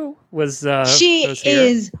Debbie too. She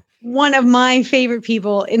is one of my favorite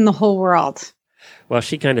people in the whole world. Well,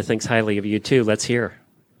 she kind of thinks highly of you too. Let's hear.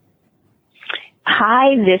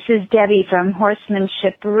 Hi, this is Debbie from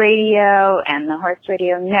Horsemanship Radio and the Horse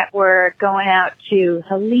Radio Network, going out to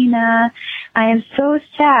Helena. I am so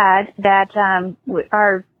sad that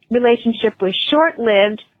our relationship was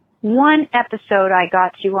short-lived. One episode I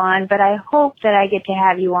got you on, but I hope that I get to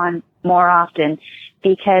have you on more often,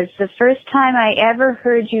 because the first time I ever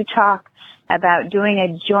heard you talk about doing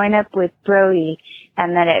a join-up with Brody,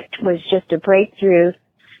 and that it was just a breakthrough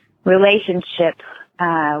relationship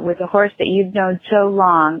with a horse that you've known so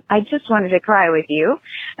long, I just wanted to cry with you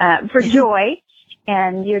for joy.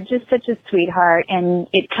 And you're just such a sweetheart, and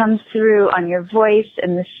it comes through on your voice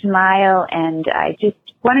and the smile, and I just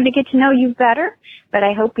wanted to get to know you better, but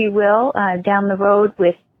I hope we will down the road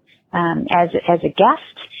with as a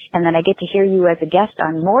guest, and then I get to hear you as a guest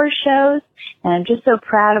on more shows, and I'm just so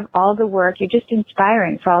proud of all the work. You're just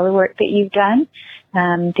inspiring for all the work that you've done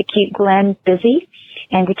to keep Glenn busy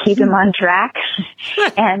and to keep him on track.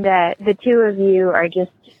 And the two of you are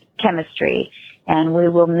just chemistry, and we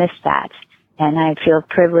will miss that. And I feel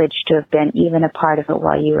privileged to have been even a part of it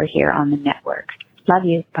while you were here on the network. Love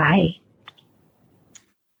you. Bye.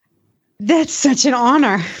 That's such an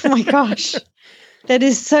honor. Oh my gosh. That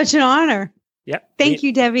is such an honor. Yep. Thank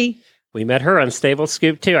you, Debbie. We met her on Stable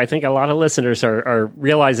Scoop too. I think a lot of listeners are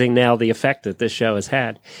realizing now the effect that this show has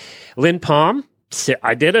had. Lynn Palm,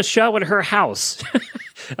 I did a show at her house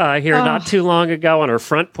here not too long ago on her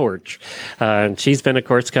front porch. And she's been, of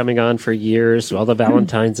course, coming on for years. All the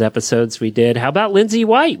Valentine's episodes we did. How about Lindsay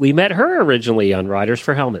White? We met her originally on Riders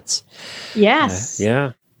for Helmets. Yes.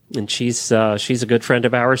 Yeah. And she's a good friend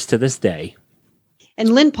of ours to this day. And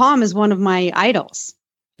Lynn Palm is one of my idols.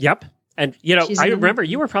 Yep. And, I remember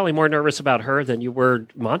you were probably more nervous about her than you were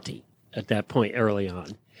Monty at that point early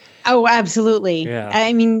on. Oh, absolutely. Yeah.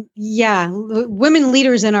 I mean, women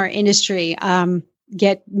leaders in our industry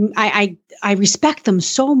I respect them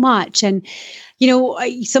so much. And,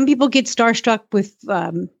 some people get starstruck with,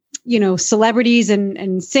 celebrities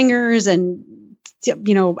and singers and,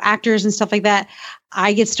 actors and stuff like that.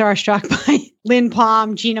 I get starstruck by Lynn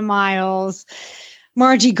Palm, Gina Miles,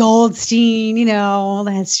 Margie Goldstein,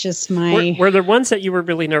 that's just my... Were there ones that you were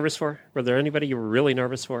really nervous for? Were there anybody you were really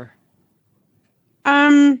nervous for?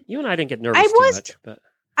 You and I didn't get nervous too much, but...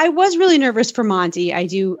 I was really nervous for Monty. I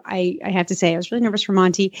have to say, I was really nervous for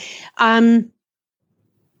Monty. And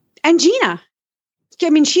Gina. I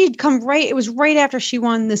mean, she'd come it was right after she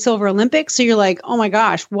won the Silver Olympics. So you're like, oh my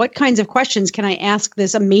gosh, what kinds of questions can I ask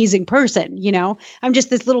this amazing person? I'm just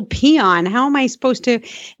this little peon. How am I supposed to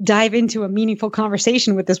dive into a meaningful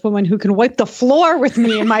conversation with this woman who can wipe the floor with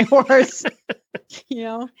me and my horse?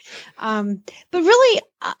 But really,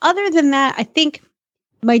 other than that, I think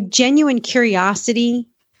my genuine curiosity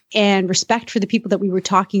and respect for the people that we were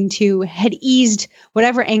talking to had eased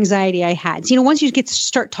whatever anxiety I had. So, once you get to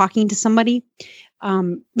start talking to somebody,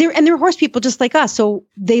 they're horse people just like us. So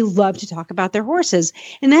they love to talk about their horses,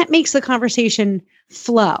 and that makes the conversation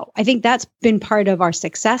flow. I think that's been part of our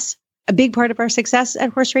success a big part of our success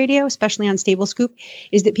at Horse Radio, especially on Stable Scoop,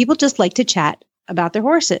 is that people just like to chat about their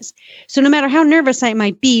horses. So no matter how nervous I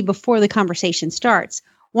might be before the conversation starts,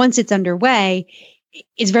 once it's underway,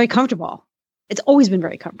 it's very comfortable. It's always been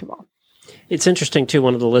very comfortable. It's interesting too.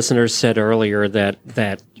 One of the listeners said earlier that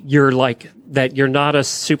you're not a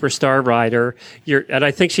superstar rider. And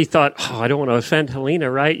I think she thought, I don't want to offend Helena,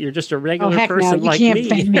 right? You're just a regular person like me. You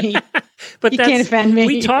can't offend me. But you can't offend me.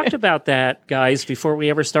 We talked about that, guys, before we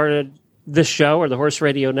ever started this show or the Horse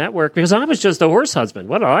Radio Network, because I was just a horse husband.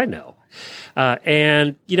 What do I know?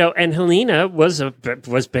 And Helena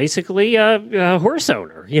was basically a horse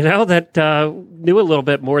owner, that knew a little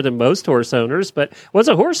bit more than most horse owners, but was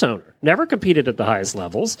a horse owner. Never competed at the highest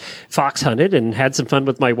levels. Fox hunted and had some fun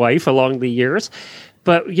with my wife along the years.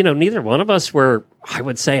 But, neither one of us were, I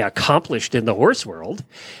would say, accomplished in the horse world.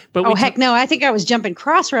 But heck no. I think I was jumping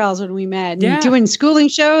cross rails when we met and doing schooling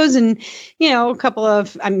shows and, a couple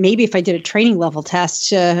of, maybe if I did a training level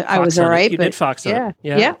test, I was all right. You did Fox hunt.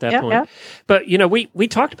 Yeah, at that point. Yeah. But, we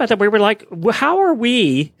talked about that. We were like, how are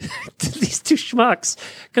we, these two schmucks,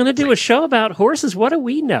 going to do a show about horses? What do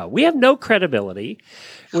we know? We have no credibility.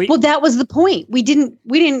 Well, that was the point. We didn't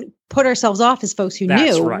put ourselves off as folks who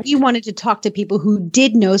knew. Right. We wanted to talk to people who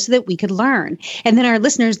did know so that we could learn. And then our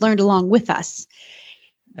listeners learned along with us.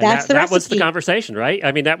 That's the recipe. That was the conversation, right?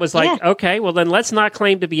 I mean, that was like, okay, well, then let's not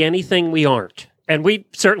claim to be anything we aren't. And we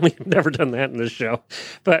certainly have never done that in this show.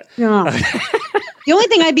 But no. The only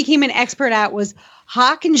thing I became an expert at was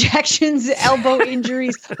hock injections, elbow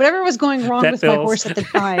injuries, whatever was going wrong with my horse at the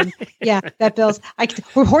time. Yeah, vet bills.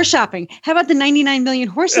 Or horse shopping. How about the 99 million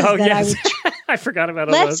horses I would... I forgot about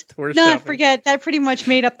all those horse shopping. Not forget. That pretty much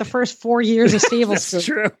made up the first 4 years of Stable Scoop. That's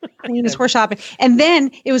true. Helena's horse shopping. And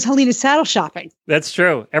then it was Helena's saddle shopping. That's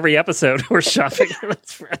true. Every episode, horse shopping.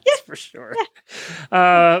 That's for sure.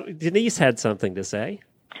 Yeah. Denise had something to say.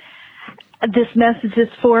 This message is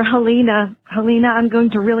for Helena. Helena, I'm going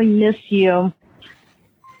to really miss you.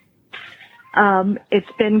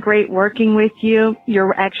 It's been great working with you.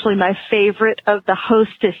 You're actually my favorite of the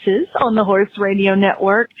hostesses on the Horse Radio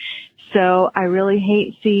Network. So I really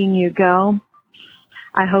hate seeing you go.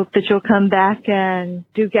 I hope that you'll come back and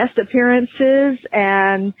do guest appearances,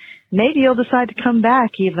 and maybe you'll decide to come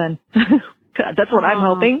back even. That's what I'm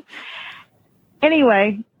hoping.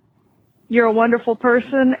 Anyway, you're a wonderful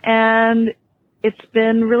person, and it's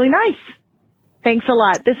been really nice. Thanks a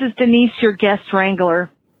lot. This is Denise, your guest wrangler.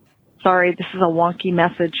 Sorry, this is a wonky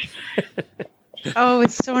message. Oh,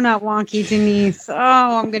 it's so not wonky, Denise. Oh,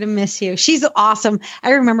 I'm going to miss you. She's awesome.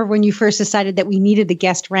 I remember when you first decided that we needed a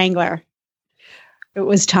guest wrangler. It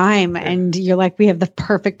was time, and you're like, we have the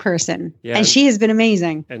perfect person. Yeah, and she has been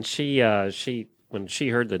amazing. And she when she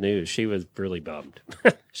heard the news, she was really bummed.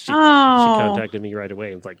 She contacted me right away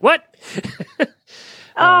and was like, what?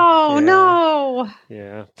 No.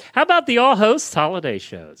 Yeah. How about the All Hosts holiday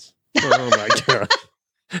shows? Oh, my God.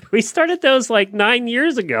 We started those like 9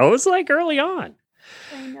 years ago. It was like early on.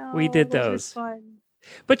 I know. We did those. Fun.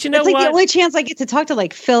 But you know it's like what? the only chance I get to talk to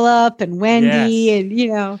like Philip and Wendy and,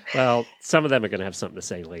 Well, some of them are going to have something to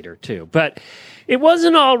say later too. But it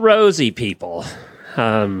wasn't all rosy, people.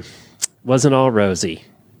 Wasn't all rosy.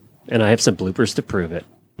 And I have some bloopers to prove it.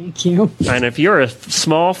 Thank you. And if you're a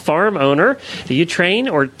small farm owner, do you train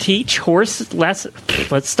or teach horse lessons?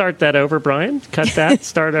 Let's start that over, Brian. Cut that.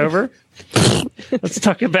 Start over. Let's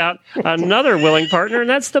talk about another willing partner, and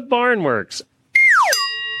that's the Barnworks.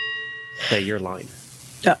 Say your line.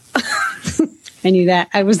 I knew that.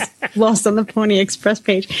 I was lost on the Pony Express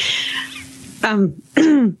page.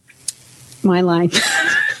 My line.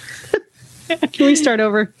 Can we start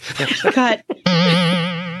over? Cut.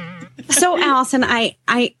 So, Allison,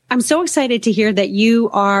 I'm so excited to hear that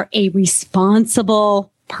you are a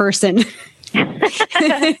responsible person.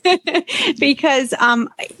 Because,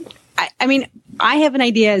 I mean, I have an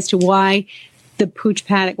idea as to why the Pooch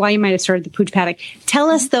Paddock, why you might have started the Pooch Paddock. Tell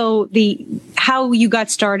us, though, how you got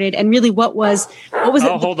started and really what was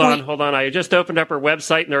it? Hold on. I just opened up her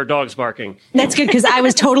website and there are dogs barking. That's good, because I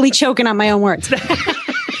was totally choking on my own words.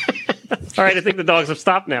 All right, I think the dogs have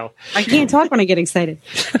stopped now. I can't talk when I get excited.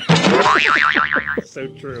 So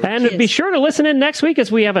true. And be sure to listen in next week as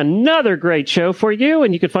we have another great show for you.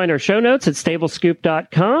 And you can find our show notes at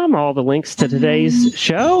stablescoop.com, all the links to today's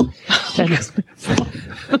show.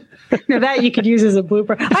 Now that you could use as a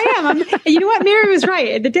blooper. I am. You know what? Mary was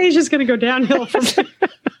right. The day's just going to go downhill from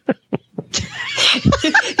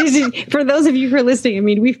For those of you who are listening, I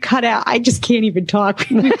mean, we've cut out, I just can't even talk.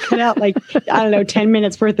 We've cut out 10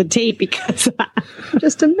 minutes worth of tape because I'm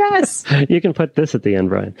just a mess. You can put this at the end,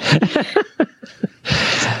 Brian.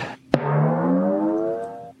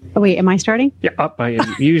 Oh, wait, am I starting? Yeah,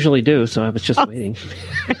 I usually do, so I was just waiting.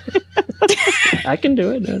 I can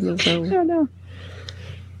do it. No.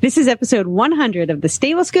 This is episode 100 of the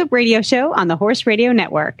Stable Scoop Radio Show on the Horse Radio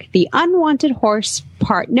Network. The Unwanted Horse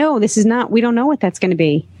Part. No, this is not. We don't know what that's going to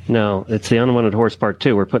be. No, it's the Unwanted Horse Part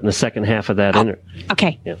 2. We're putting the second half of that in there.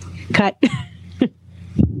 Okay. Yeah. Cut.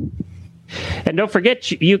 And don't forget,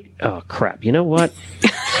 you. Oh, crap. You know what?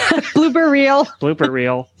 Blooper reel. Blooper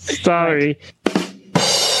reel. Sorry.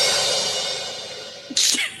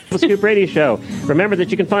 Scoop Radio Show. Remember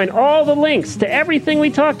that you can find all the links to everything we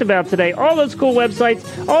talked about today, all those cool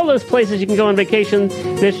websites, all those places you can go on vacation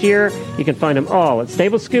this year. You can find them all at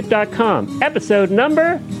stablescoop.com. Episode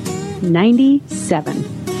number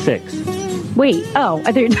 97. 6. Wait. Oh,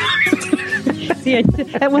 I think. See,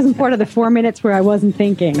 that wasn't part of the 4 minutes where I wasn't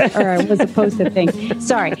thinking, or I was supposed to think.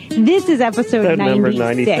 Sorry. This is episode 96. Number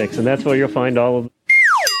 96, and that's where you'll find all of.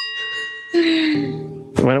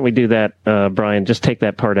 Why don't we do that, Brian? Just take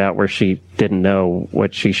that part out where she didn't know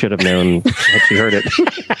what she should have known had she heard it.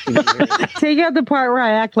 Take out the part where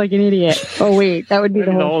I act like an idiot. Oh, wait. That would be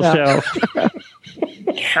the whole show. That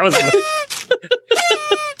was.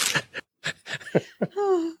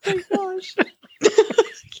 Oh, my gosh.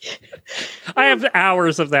 I have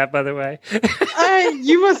hours of that, by the way.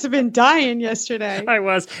 You must have been dying yesterday. I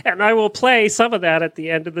was. And I will play some of that at the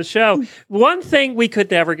end of the show. One thing we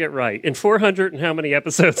could never get right in 400 and how many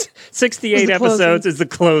episodes? 68 episodes is the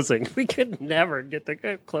closing. We could never get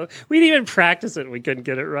the close. We didn't even practice it. We couldn't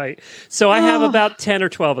get it right. So I have about 10 or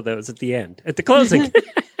 12 of those at the end, at the closing.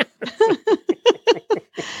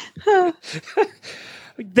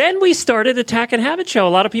 Then we started a Tack and Habit show. A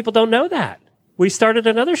lot of people don't know that. We started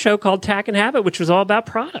another show called Tack and Habit, which was all about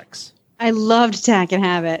products. I loved Tack and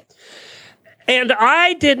Habit. And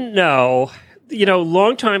I didn't know,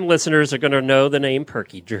 longtime listeners are going to know the name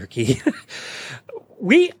Perky Jerky.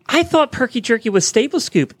 I thought Perky Jerky was Stable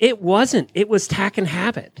Scoop. It wasn't. It was Tack and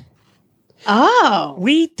Habit. Oh.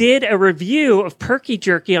 We did a review of Perky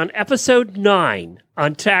Jerky on episode 9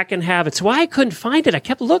 on Tack and Habit. So I couldn't find it. I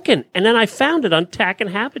kept looking, and then I found it on Tack and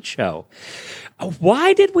Habit show.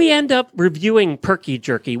 Why did we end up reviewing Perky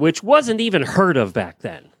Jerky, which wasn't even heard of back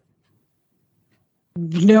then?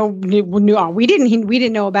 No, we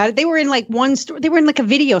didn't know about it. They were in like one store. They were in like a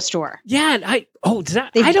video store. Yeah, I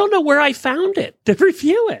don't know where I found it to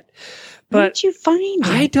review it. But where did you find it?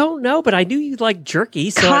 I don't know, but I knew you liked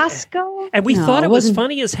jerky. So Costco? And we thought it was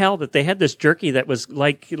funny as hell that they had this jerky that was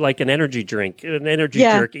like an energy drink, an energy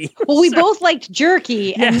jerky. Well, we both liked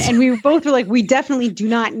jerky, and we both were like, we definitely do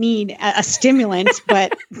not need a stimulant,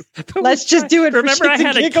 but let's just do it. Remember, I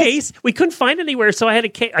had giggles. a case. We couldn't find it anywhere, so I had a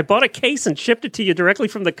case. I bought a case and shipped it to you directly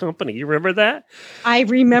from the company. You remember that? I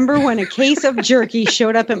remember when a case of jerky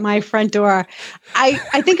showed up at my front door.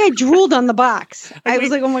 I think I drooled on the box. I was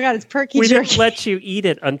like, oh my God, it's Perky Jerky. We didn't let you eat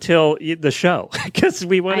it until the show because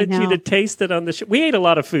we wanted you to taste it on the show. We ate a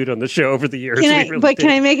lot of food on the show over the years. Can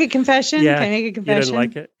I make a confession? Yeah. Can I make a confession? You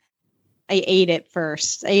didn't like it? I ate it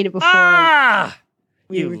first. I ate it before.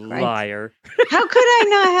 You liar. How could I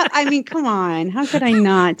not? I mean, come on. How could I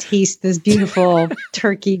not taste this beautiful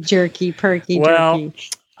turkey jerky, Perky jerky?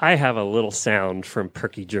 I have a little sound from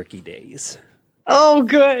Perky Jerky days. Oh,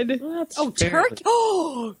 good. Turkey.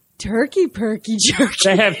 Oh, turkey Perky jerky.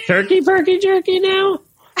 They have turkey Perky jerky now?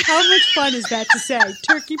 How much fun is that to say?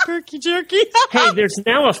 Turkey Perky jerky. Hey, there's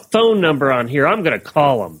now a phone number on here. I'm going to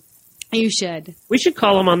call them. You should. We should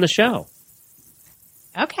call them on the show.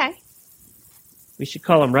 Okay. We should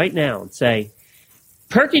call them right now and say,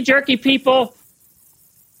 Perky Jerky people.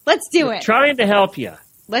 Let's do it. Trying to help you.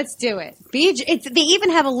 Let's do it. They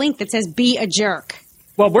even have a link that says be a jerk.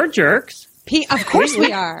 Well, we're jerks. Of course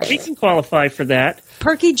we are. We can qualify for that.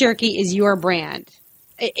 Perky Jerky is your brand.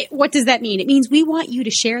 What does that mean? It means we want you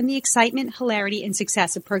to share in the excitement, hilarity, and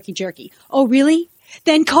success of Perky Jerky. Oh, really?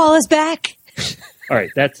 Then call us back. All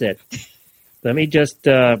right, that's it. Let me just,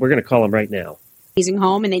 we're going to call them right now. Amazing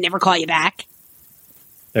home, and they never call you back.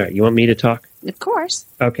 All right, you want me to talk? Of course.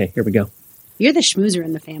 Okay, here we go. You're the schmoozer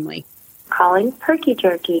in the family. Calling Perky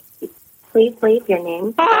Jerky. Please leave your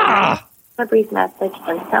name, a brief message,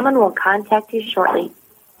 and someone will contact you shortly.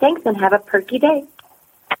 Thanks, and have a perky day.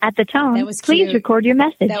 At the tone, That was please cute. record your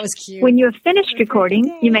message. That was cute. When you have finished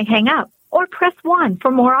recording, you may hang up or press 1 for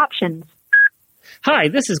more options. Hi,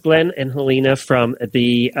 this is Glenn and Helena from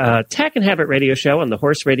the Tack and Habit radio show on the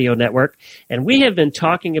Horse Radio Network, and we have been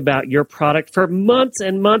talking about your product for months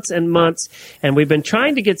and months and months, and we've been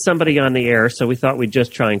trying to get somebody on the air, so we thought we'd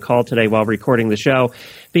just try and call today while recording the show,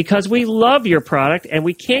 because we love your product, and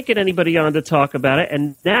we can't get anybody on to talk about it,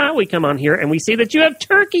 and now we come on here and we see that you have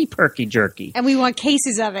turkey perky jerky. And we want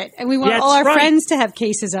cases of it, and we want all our friends to have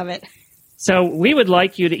cases of it. So we would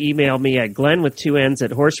like you to email me at Glenn with 2 N's at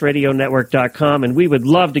horseradionetwork.com, and we would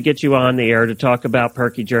love to get you on the air to talk about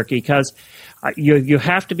perky jerky, because you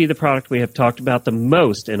have to be the product we have talked about the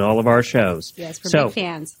most in all of our shows. Yes, we're big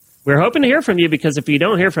fans. We're hoping to hear from you, because if we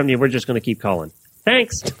don't hear from you, we're just going to keep calling.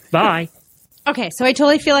 Thanks. Bye. Okay, so I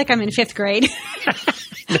totally feel like I'm in 5th grade.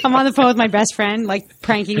 I'm on the phone with my best friend, like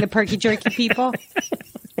pranking the perky jerky people.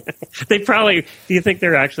 They probably, do you think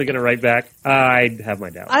they're actually going to write back? I'd have my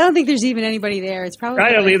doubts. I don't think there's even anybody there. It's probably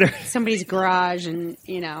I don't either. Somebody's garage and,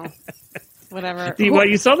 whatever. Well,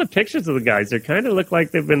 you saw the pictures of the guys. They kind of look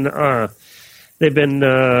like they've been on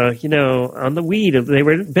the weed.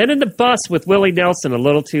 Been in the bus with Willie Nelson a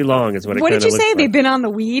little too long is what it kind of looks like. What did you say? They've been on the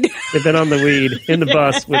weed? They've been on the weed in the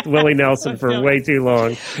bus with Willie Nelson for way too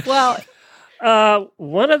long. Well,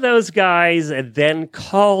 one of those guys then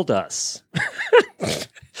called us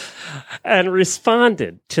and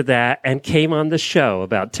responded to that and came on the show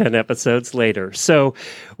about 10 episodes later. So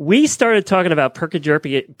we started talking about perky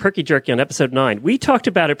jerky on episode 9. We talked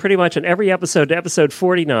about it pretty much on every episode to episode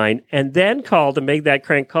 49, and then called and made that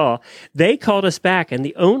crank call. They called us back, and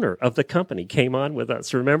the owner of the company came on with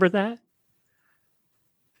us. Remember that?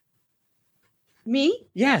 Me?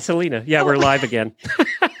 Yeah, Selena. Yeah, we're live again.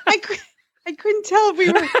 I couldn't tell if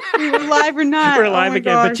we were live or not. We're live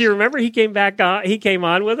again. Gosh. But do you remember he came back on? He came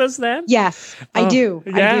on with us then? Yes, I do.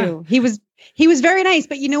 Yeah. I do. He was very nice,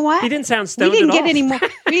 but you know what? He didn't sound stoned. We didn't at get all. any more.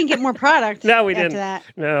 We didn't get more product. No, we after didn't. That.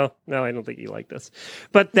 No, I don't think he liked us.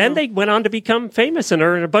 But then they went on to become famous and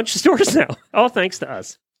are in a bunch of stores now, all thanks to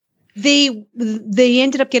us. They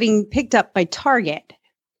ended up getting picked up by Target,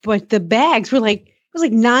 but the bags were it was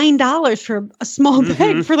like $9 for a small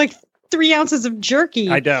bag for like 3 ounces of jerky.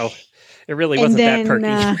 I know. It really wasn't that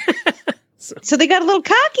perky. So they got a little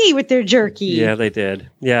cocky with their jerky. Yeah, they did.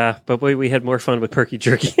 Yeah, but boy, we had more fun with perky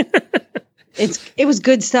jerky. It was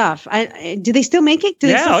good stuff. Do they still make it? Do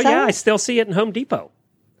they still sell it? I still see it in Home Depot.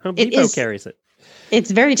 Home Depot carries it.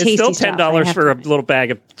 It's very tasty. It's still $10 for a little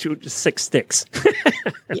bag of 6 sticks.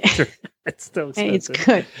 Yeah. It's still expensive. It's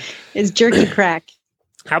good. It's jerky crack.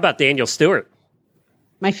 How about Daniel Stewart?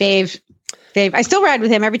 My fave. I still ride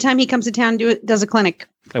with him every time he comes to town and does a clinic.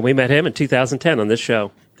 And we met him in 2010 on this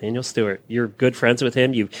show. Daniel Stewart. You're good friends with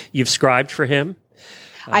him. You've scribed for him.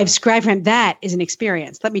 I've scribed for him. That is an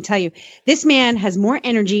experience. Let me tell you, this man has more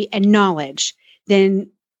energy and knowledge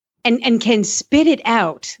than and can spit it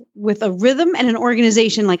out with a rhythm and an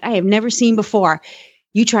organization like I have never seen before.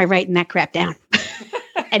 You try writing that crap down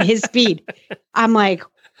at his speed. I'm like,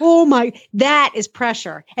 oh my, that is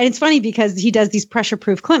pressure. And it's funny because he does these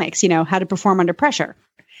pressure-proof clinics, how to perform under pressure.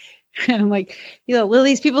 And I'm like,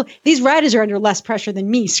 these riders are under less pressure than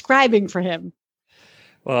me scribing for him.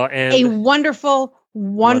 Well, and a wonderful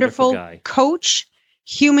guy. Coach,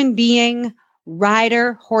 human being,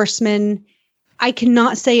 rider, horseman. I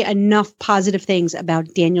cannot say enough positive things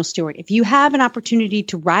about Daniel Stewart. If you have an opportunity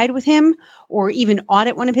to ride with him or even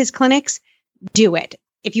audit one of his clinics, do it.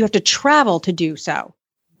 If you have to travel to do so,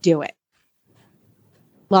 do it.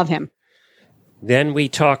 Love him. Then we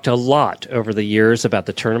talked a lot over the years about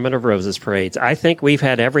the Tournament of Roses parades. I think we've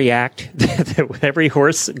had every act, every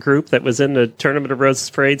horse group that was in the Tournament of Roses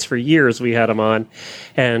parades for years, we had them on.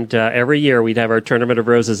 And every year we'd have our Tournament of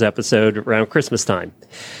Roses episode around Christmas time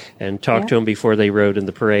and talk to them before they rode in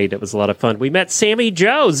the parade. It was a lot of fun. We met Sammy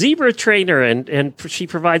Jo, zebra trainer, and she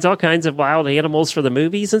provides all kinds of wild animals for the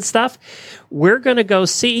movies and stuff. We're going to go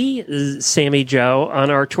see Sammy Jo on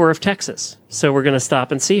our tour of Texas. So we're going to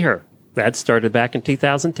stop and see her. That started back in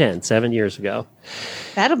 2010, 7 years ago.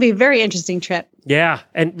 That'll be a very interesting trip. Yeah.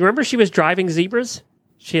 And remember she was driving zebras?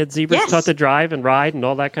 She had zebras taught to drive and ride and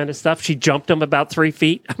all that kind of stuff. She jumped them about 3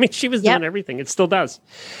 feet. I mean, she was doing everything. It still does.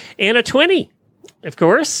 Anna Twinney, of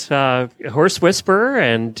course, horse whisperer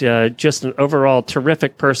and just an overall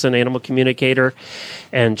terrific person, animal communicator.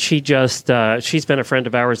 And she just, she's been a friend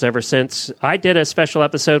of ours ever since. I did a special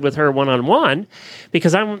episode with her one-on-one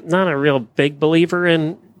because I'm not a real big believer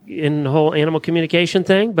in the whole animal communication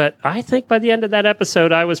thing, but I think by the end of that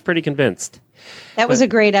episode, I was pretty convinced. That was a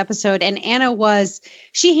great episode. And Anna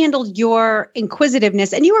she handled your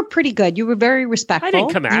inquisitiveness and you were pretty good. You were very respectful. I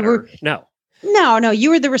didn't come at her. No. No,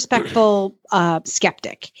 you were the respectful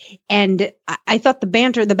skeptic. And I thought the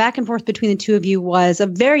banter, the back and forth between the two of you was a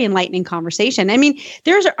very enlightening conversation. I mean,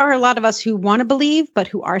 there are a lot of us who want to believe, but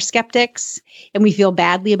who are skeptics. And we feel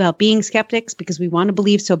badly about being skeptics because we want to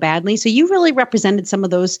believe so badly. So you really represented some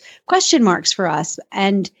of those question marks for us.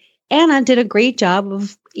 And Anna did a great job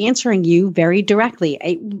of answering you very directly.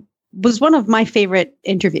 It was one of my favorite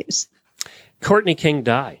interviews. Courtney King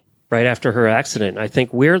died right after her accident. I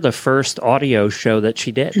think we're the first audio show that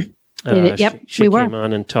she did. Yep, she we were. came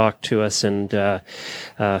on and talked to us, and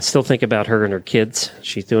still think about her and her kids.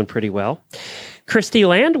 She's doing pretty well. Christy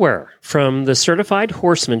Landwehr from the Certified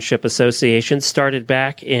Horsemanship Association started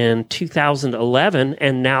back in 2011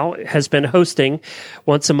 and now has been hosting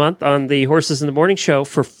once a month on the Horses in the Morning show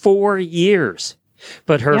for 4 years.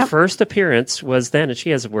 But her first appearance was then, and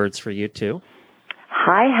she has words for you too.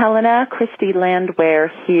 Hi, Helena. Christy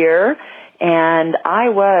Landwehr here. And I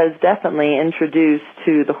was definitely introduced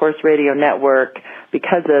to the Horse Radio Network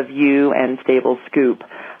because of you and Stable Scoop.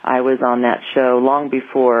 I was on that show long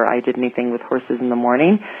before I did anything with Horses in the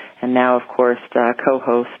Morning. And now, of course,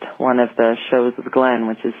 co-host one of the shows with Glenn,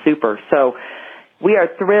 which is super. So we are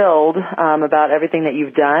thrilled about everything that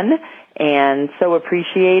you've done and so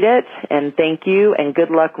appreciate it. And thank you and good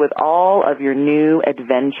luck with all of your new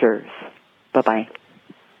adventures. Bye-bye.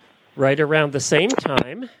 Right around the same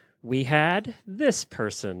time, we had this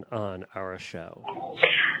person on our show.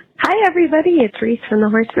 Hi, everybody. It's Reese from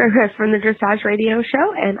the Dressage Radio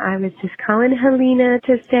Show, and I was just calling Helena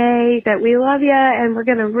to say that we love you, and we're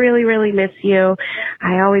going to really, really miss you.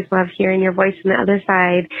 I always love hearing your voice on the other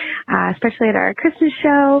side, especially at our Christmas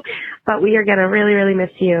show, but we are going to really, really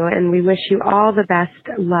miss you, and we wish you all the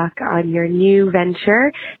best luck on your new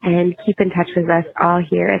venture, and keep in touch with us all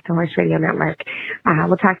here at the Horse Radio Network.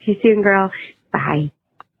 We'll talk to you soon, girl. Bye.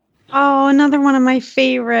 Oh, another one of my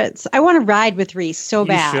favorites. I want to ride with Reese so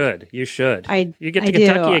bad. You should. You get to I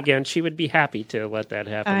Kentucky do. again. She would be happy to let that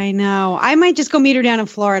happen. I know. I might just go meet her down in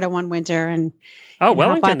Florida one winter and. Oh,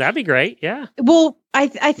 Wellington, that'd be great. Yeah. Well, I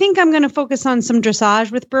think I'm going to focus on some dressage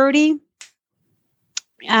with Brody.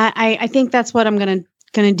 I think that's what I'm going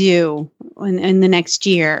to do in the next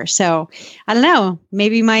year. So I don't know.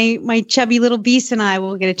 Maybe my chubby little beast and I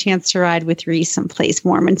will get a chance to ride with Reese someplace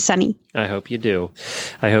warm and sunny. I hope you do.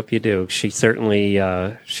 She certainly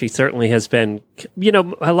has been,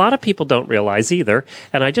 a lot of people don't realize either.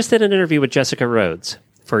 And I just did an interview with Jessica Rhodes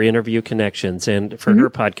for Interview Connections and for her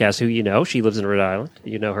podcast, who she lives in Rhode Island.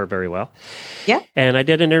 You know her very well. Yeah. And I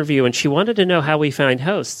did an interview and she wanted to know how we find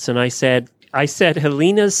hosts. And I said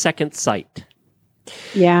Helena's second sight.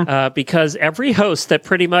 Yeah. Because every host that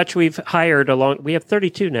pretty much we've hired we have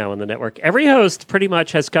 32 now on the network. Every host pretty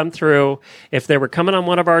much has come through. If they were coming on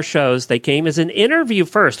one of our shows, they came as an interview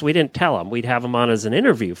first. We didn't tell them. We'd have them on as an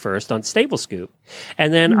interview first on Stable Scoop.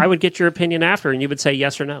 And then I would get your opinion after and you would say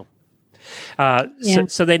yes or no.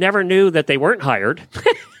 So they never knew that they weren't hired.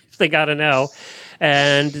 They got to know.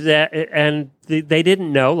 And they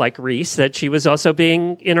didn't know, like Reese, that she was also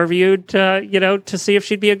being interviewed, to see if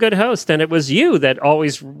she'd be a good host. And it was you that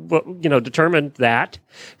always, determined that.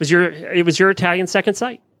 It was your Italian second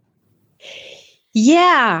sight.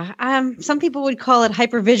 Yeah. Some people would call it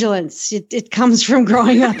hypervigilance. It comes from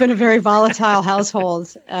growing up in a very volatile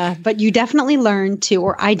household. But you definitely learn to,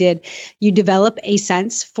 or I did, you develop a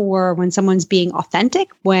sense for when someone's being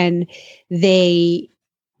authentic, when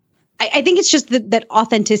I think it's just that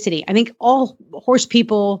authenticity. I think all horse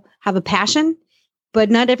people have a passion, but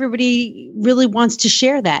not everybody really wants to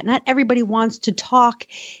share that. Not everybody wants to talk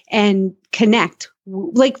and connect.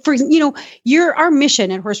 Like our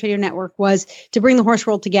mission at Horse Radio Network was to bring the horse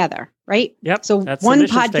world together, right? Yep. So one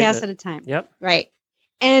podcast at a time. Yep. Right.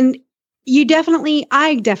 And I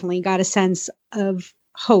definitely got a sense of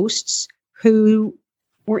hosts who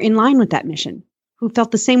were in line with that mission, who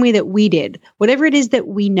felt the same way that we did. Whatever it is that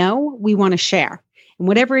we know, we want to share. And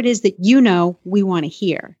whatever it is that we want to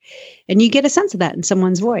hear. And you get a sense of that in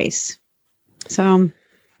someone's voice. So,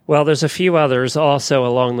 well, there's a few others also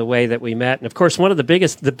along the way that we met. And of course, one of the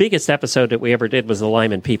biggest episode that we ever did was the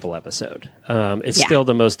Lyme People episode. It's still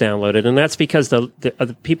the most downloaded. And that's because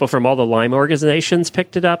the people from all the Lyme organizations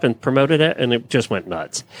picked it up and promoted it, and it just went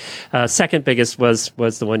nuts. Second biggest was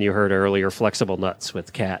the one you heard earlier, Flexible Nuts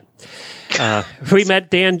with Kat. We met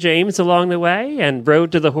Dan James along the way, and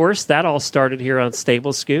Road to the Horse. That all started here on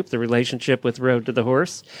Stable Scoop, the relationship with Road to the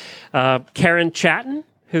Horse. Karen Chatton,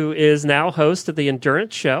 who is now host of the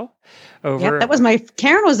Endurance Show. Karen was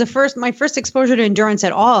my first exposure to endurance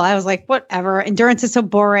at all. I was like, whatever, endurance is so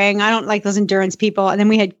boring. I don't like those endurance people. And then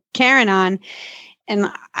we had Karen on, and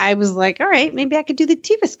I was like, all right, maybe I could do the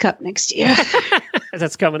Tevis Cup next year.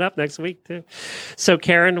 That's coming up next week too. So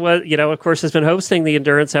Karen was, of course, has been hosting the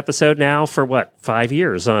endurance episode now for 5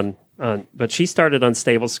 years but she started on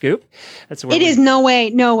Stable Scoop. That's where it is no way.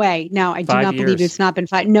 No, I do not believe it's not been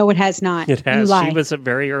 5. No, it has not. It has. You lie. She was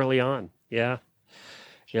very early on. Yeah.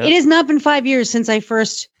 Yep. It has not been 5 years since I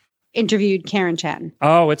first interviewed Karen Chatton.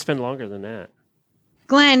 Oh, it's been longer than that.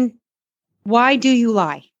 Glenn, why do you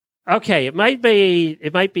lie? Okay, it might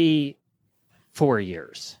be 4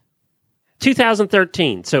 years.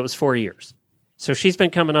 2013, so it was 4 years. So she's been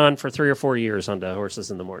coming on for 3 or 4 years on the Horses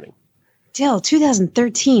in the Morning. Still,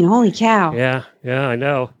 2013. Holy cow. Yeah, I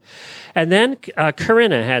know. And then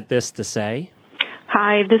Corinna had this to say.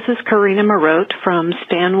 Hi, this is Karina Marotte from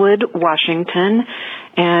Stanwood, Washington,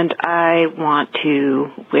 and I want to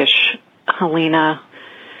wish Helena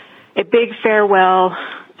a big farewell.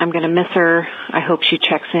 I'm going to miss her. I hope she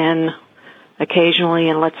checks in occasionally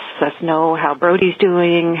and lets us know how Brody's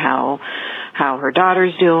doing, how her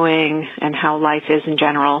daughter's doing, and how life is in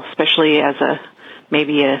general, especially as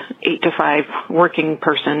maybe a 8 to 5 working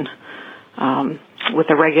person with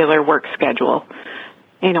a regular work schedule.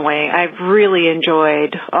 Anyway, I've really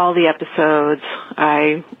enjoyed all the episodes.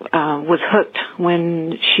 I was hooked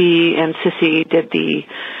when she and Sissy did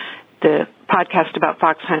the podcast about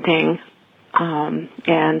fox hunting,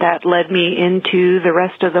 and that led me into the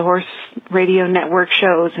rest of the Horse Radio Network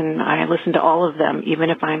shows, and I listen to all of them,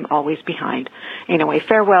 even if I'm always behind. Anyway,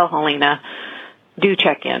 farewell, Helena. Do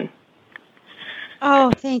check in.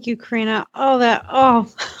 Oh, thank you, Karina. My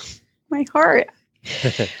heart.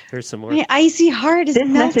 Here's some more. My icy heart is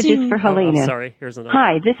melting. This message is for Helena. Sorry, here's another.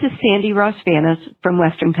 Hi, this is Sandy Ross-Vanas from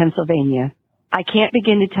Western Pennsylvania. I can't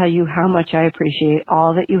begin to tell you how much I appreciate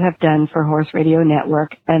all that you have done for Horse Radio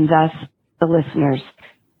Network and thus the listeners.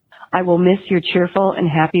 I will miss your cheerful and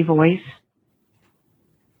happy voice,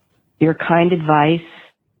 your kind advice,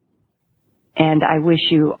 and I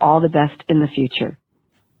wish you all the best in the future.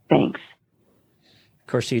 Thanks. Of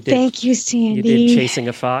course, you did. Thank you, Sandy. You did Chasing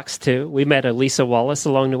a Fox, too. We met Elisa Wallace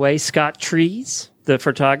along the way. Scott Trees, the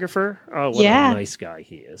photographer. Oh, what a nice guy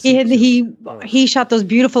he is. He shot those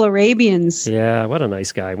beautiful Arabians. Yeah, what a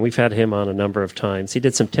nice guy. We've had him on a number of times. He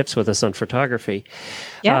did some tips with us on photography.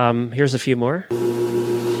 Yeah. Here's a few more.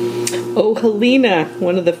 Oh, Helena,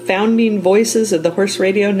 one of the founding voices of the Horse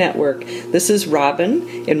Radio Network. This is Robin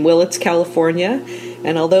in Willits, California.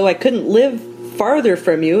 And although I couldn't live farther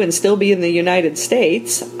from you and still be in the United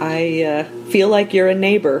States, I feel like you're a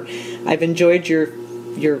neighbor. I've enjoyed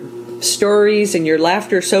your stories and your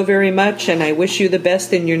laughter so very much, and I wish you the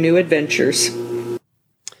best in your new adventures.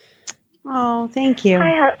 Oh, thank you.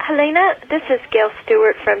 Hi, Helena. This is Gail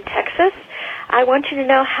Stewart from Texas. I want you to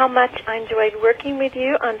know how much I enjoyed working with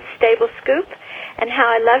you on Stable Scoop and how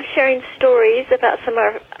I love sharing stories about some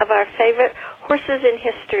of our favorite horses in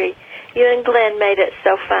history. You and Glenn made it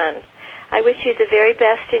so fun. I wish you the very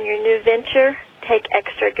best in your new venture. Take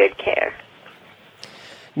extra good care.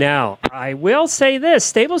 Now, I will say this.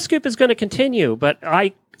 Stable Scoop is going to continue, but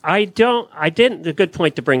a good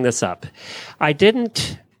point to bring this up. I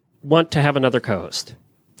didn't want to have another co-host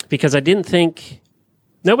because I didn't think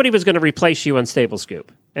nobody was going to replace you on Stable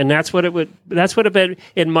Scoop. And that's what I've been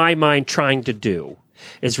in my mind trying to do,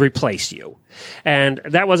 is replace you. And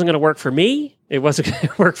that wasn't going to work for me. It wasn't going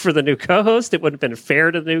to work for the new co-host. It wouldn't have been fair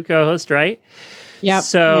to the new co-host, right? Yep.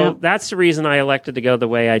 So that's the reason I elected to go the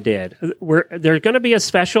way I did. There's going to be a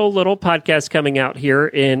special little podcast coming out here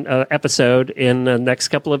in an episode in the next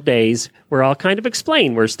couple of days where I'll kind of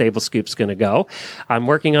explain where Stable Scoop's going to go. I'm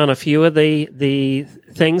working on a few of the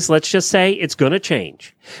things. Let's just say it's going to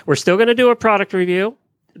change. We're still going to do a product review.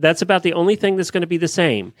 That's about the only thing that's going to be the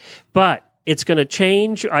same. But it's going to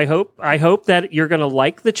change. I hope that you're going to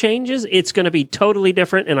like the changes. It's going to be totally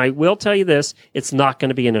different. And I will tell you this, it's not going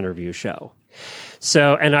to be an interview show.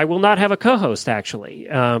 So, and I will not have a co-host actually,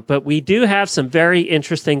 but we do have some very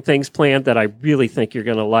interesting things planned that I really think you're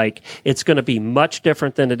going to like. It's going to be much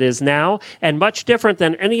different than it is now and much different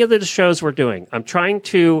than any of the shows we're doing.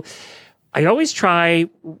 I always try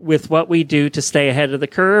with what we do to stay ahead of the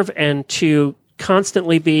curve and to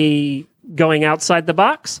constantly be going outside the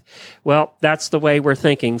box. Well, that's the way we're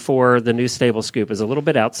thinking for the new Stable Scoop, is a little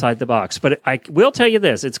bit outside the box. But I will tell you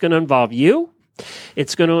this, it's going to involve you.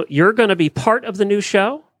 You're going to be part of the new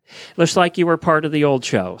show, just like you were part of the old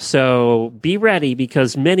show. So be ready,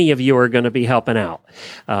 because many of you are going to be helping out.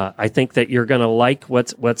 I think that you're going to like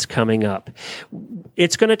what's coming up.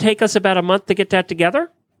 It's going to take us about a month to get that together.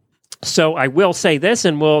 So I will say this,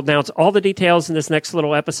 and we'll announce all the details in this next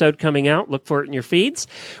little episode coming out. Look for it in your feeds.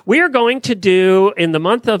 We are going to do, in the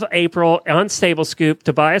month of April on Stable Scoop,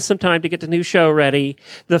 to buy us some time to get the new show ready,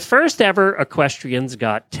 the first ever Equestrians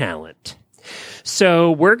Got Talent.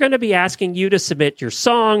 So we're going to be asking you to submit your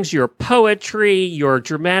songs, your poetry, your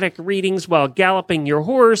dramatic readings while galloping your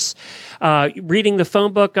horse, reading the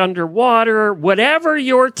phone book underwater, whatever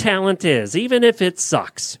your talent is, even if it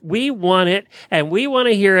sucks. We want it, and we want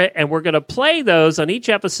to hear it, and we're going to play those on each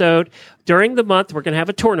episode during the month. We're going to have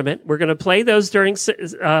a tournament. We're going to play those during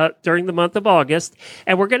the month of August,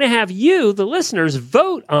 and we're going to have you, the listeners,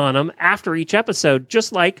 vote on them after each episode,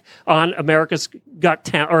 just like on America's Got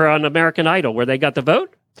Talent or on American Idol, where they got the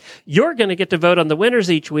vote. You're going to get to vote on the winners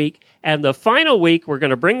each week, and the final week we're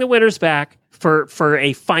going to bring the winners back for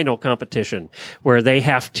a final competition where they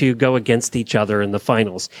have to go against each other in the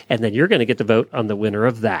finals, and then you're going to get to vote on the winner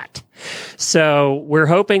of that. So we're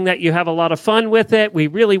hoping that you have a lot of fun with it. We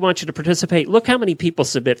really want you to participate. Look how many people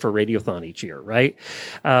submit for Radiothon each year, right?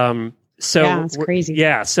 So yeah, it's crazy.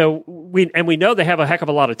 Yeah, so we know they have a heck of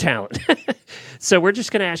a lot of talent. So we're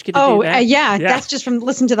just going to ask you to do that. Yeah, that's just from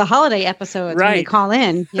listening to the holiday episodes when they call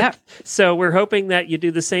in. Yep. So we're hoping that you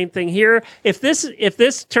do the same thing here. If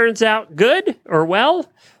this turns out good or well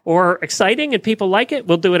or exciting and people like it,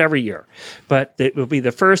 we'll do it every year. But it will be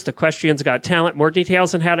the first Equestrians Got Talent. More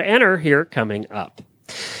details on how to enter here coming up.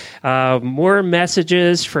 More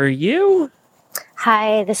messages for you.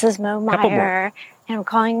 Hi, this is Mo Meyer, and I'm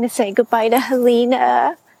calling to say goodbye to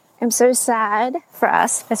Helena. I'm so sad for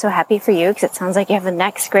us, but so happy for you because it sounds like you have the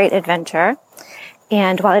next great adventure.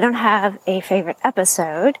 And while I don't have a favorite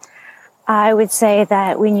episode, I would say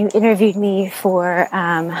that when you interviewed me for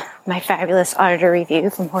my fabulous auditor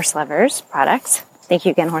review from Horse Lovers Products, thank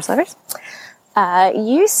you again, Horse Lovers,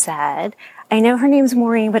 you said, I know her name's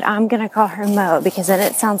Maureen, but I'm going to call her Mo because then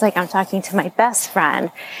it sounds like I'm talking to my best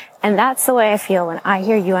friend. And that's the way I feel when I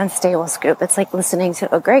hear you on Stable Scoop. It's like listening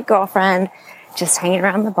to a great girlfriend just hanging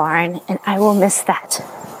around the barn, and I will miss that.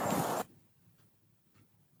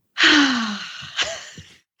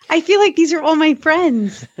 I feel like these are all my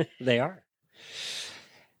friends. They are.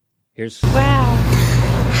 Here's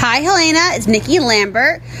Hi, Helena. It's Nikki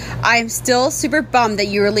Lambert. I'm still super bummed that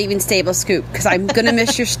you were leaving Stable Scoop because I'm going to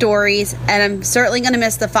miss your stories, and I'm certainly going to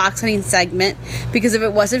miss the fox hunting segment because if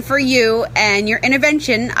it wasn't for you and your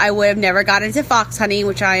intervention, I would have never got into fox hunting,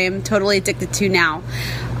 which I am totally addicted to now.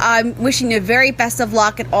 I'm wishing you the very best of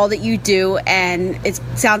luck at all that you do, and it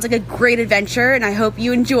sounds like a great adventure, and I hope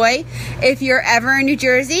you enjoy. If you're ever in New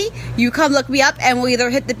Jersey, you come look me up, and we'll either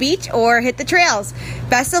hit the beach or hit the trails.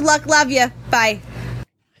 Best of luck. Love you. Bye.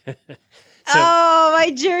 Oh, my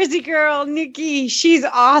Jersey girl, Nikki. She's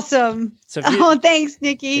awesome. Thanks,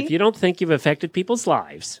 Nikki. If you don't think you've affected people's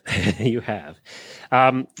lives, you have.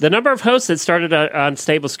 The number of hosts that started on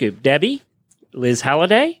Stable Scoop: Debbie, Liz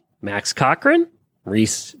Halliday, Max Cochran,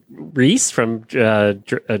 Reese from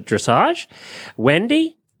Dressage,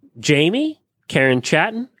 Wendy, Jamie, Karen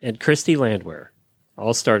Chatton, and Christy Landwehr.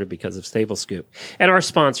 All started because of Stable Scoop. And our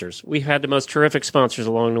sponsors. We've had the most terrific sponsors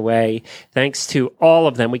along the way. Thanks to all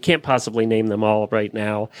of them. We can't possibly name them all right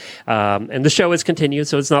now. And the show has continued,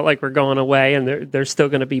 so it's not like we're going away, and they're still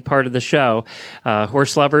going to be part of the show.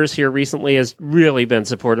 Horse Lovers here recently has really been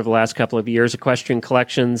supportive the last couple of years. Equestrian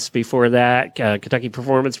Collections before that, Kentucky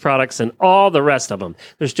Performance Products, and all the rest of them.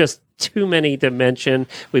 There's just too many to mention.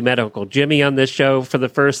 We met Uncle Jimmy on this show for the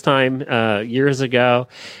first time years ago,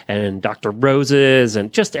 and Dr. Roses,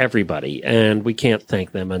 and just everybody. And we can't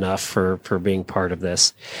thank them enough for being part of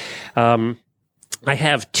this. I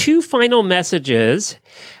have two final messages,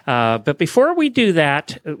 but before we do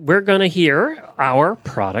that, we're going to hear our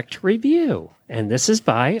product review. And this is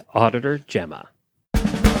by Auditor Gemma.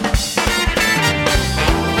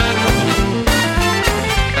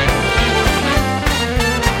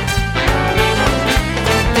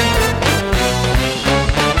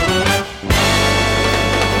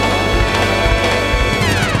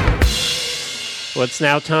 Well, it's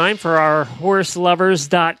now time for our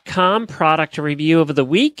horselovers.com product review of the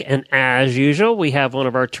week. And as usual, we have one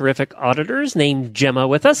of our terrific auditors named Gemma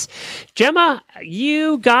with us. Gemma,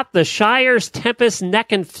 you got the Shire's Tempest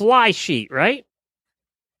neck and fly sheet, right?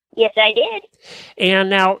 Yes, I did.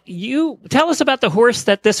 And now you tell us about the horse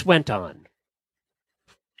that this went on.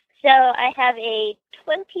 So I have a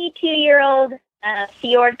 22-year-old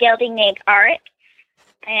Fjord gelding named Arik,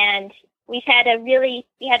 and we had an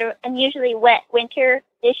unusually wet winter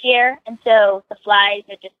this year, and so the flies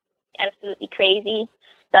are just absolutely crazy.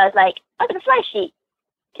 So I was like, I'll get a fly sheet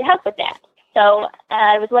to help with that. So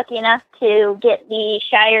I was lucky enough to get the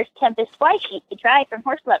Shire's Tempest fly sheet to try from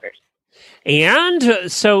Horse Lovers. And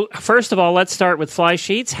so, first of all, let's start with fly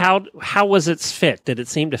sheets. How was its fit? Did it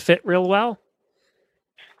seem to fit real well?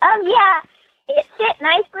 Yeah, it fit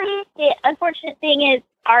nicely. The unfortunate thing is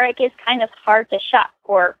Arik is kind of hard to shop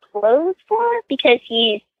for clothes for because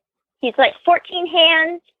he's he's like 14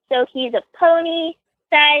 hands, so he's a pony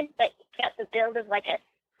size, but he's got the build of like a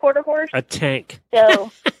quarter horse. A tank.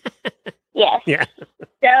 So, yes. Yeah.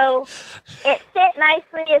 So it fit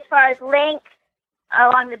nicely as far as length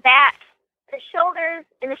along the back. The shoulders,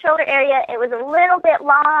 in the shoulder area, it was a little bit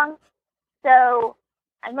long, so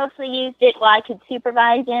I mostly used it while I could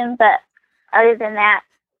supervise him, but other than that,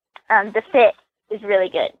 the fit is really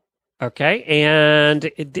good. Okay,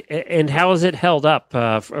 and how has it held up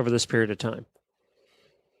over this period of time?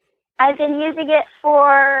 I've been using it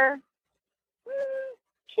for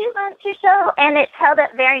 2 months or so, and it's held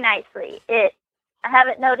up very nicely. I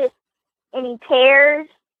haven't noticed any tears.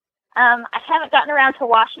 I haven't gotten around to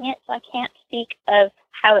washing it, so I can't speak of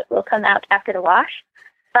how it will come out after the wash.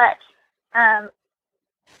 But as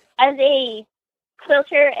a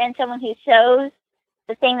quilter and someone who sews,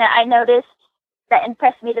 the thing that I noticed that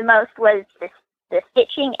impressed me the most was the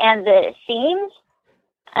stitching and the seams.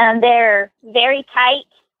 They're very tight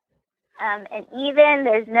and even.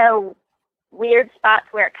 There's no weird spots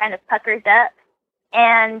where it kind of puckers up.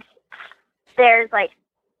 And there's like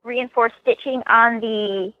reinforced stitching on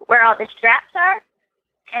where all the straps are.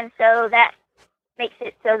 And so that makes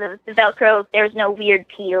it so the Velcro, there's no weird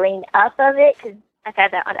peeling up of it, because I've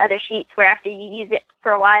had that on other sheets where after you use it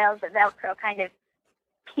for a while, the Velcro kind of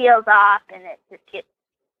peels off and it just gets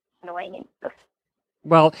annoying and stuff.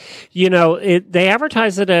 Well, they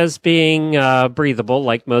advertise it as being breathable,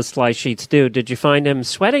 like most fly sheets do. Did you find him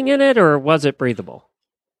sweating in it, or was it breathable?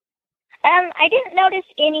 I didn't notice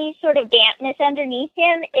any sort of dampness underneath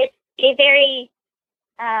him. It's a very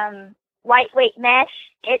lightweight mesh.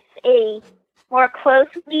 It's a more close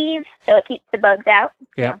weave, so it keeps the bugs out.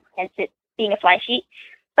 Yeah. Hence it being a fly sheet.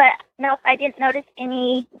 But no, I didn't notice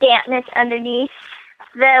any dampness underneath.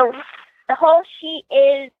 The whole sheet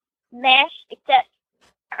is mesh, except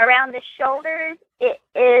around the shoulders, it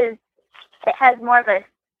has more of a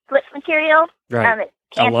slip material. Right. It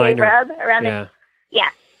can't rub around yeah. it. Yeah.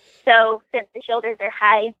 So since the shoulders are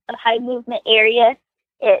a high movement area,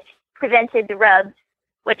 it prevented the rubs,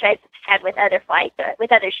 which I've had with other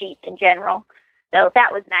with other sheets in general. So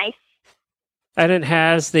that was nice. And it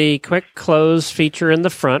has the quick close feature in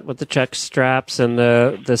the front with the check straps and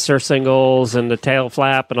the surcingles and the tail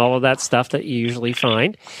flap and all of that stuff that you usually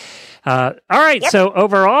find. All right. Yep. So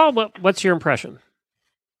overall, what's your impression?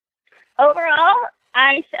 Overall,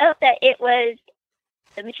 I felt that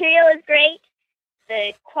the material is great.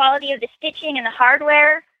 The quality of the stitching and the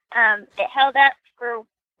hardware, it held up for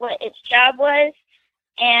what its job was.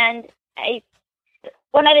 And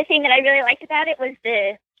one other thing that I really liked about it was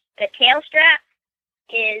the tail strap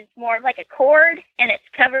is more like a cord, and it's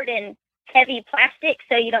covered in heavy plastic,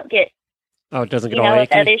 so you don't get, it doesn't get all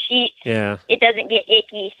with icky? other sheets. Yeah. It doesn't get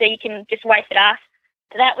icky, so you can just wipe it off.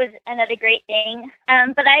 So that was another great thing.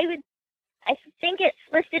 But I think it's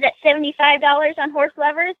listed at $75 on Horse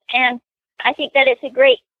Lovers, and I think that it's a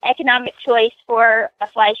great economic choice for a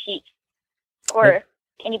fly sheet or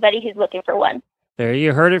anybody who's looking for one. There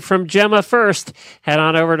you heard it from Gemma first. Head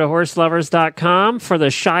on over to horselovers.com for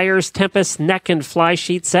the Shire's Tempest neck and fly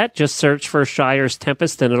sheet set. Just search for Shire's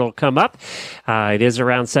Tempest and it'll come up. It is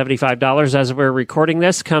around $75 as we're recording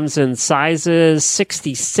this. Comes in sizes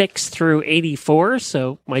 66 through 84,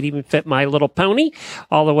 so might even fit my little pony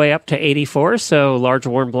all the way up to 84, so large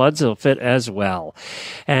warm bloods will fit as well.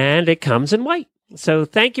 And it comes in white. So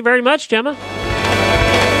thank you very much, Gemma.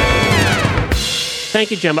 Thank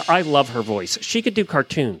you, Gemma. I love her voice. She could do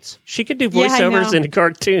cartoons. She could do voiceovers in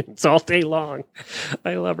cartoons all day long.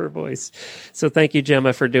 I love her voice. So thank you,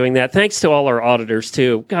 Gemma, for doing that. Thanks to all our auditors,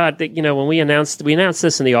 too. God, when we announced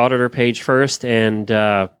this in the auditor page first, and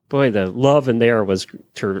boy, the love in there was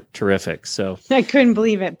terrific. So I couldn't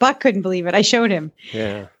believe it. Buck couldn't believe it. I showed him.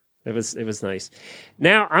 Yeah, it was nice.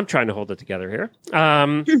 Now I'm trying to hold it together here.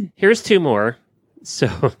 Here's two more. So,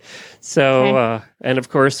 okay. And of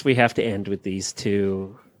course we have to end with these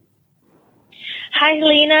two. Hi,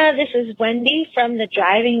 Helena. This is Wendy from the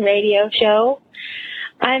Driving Radio Show.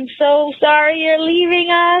 I'm so sorry you're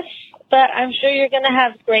leaving us, but I'm sure you're going to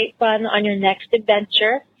have great fun on your next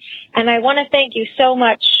adventure. And I want to thank you so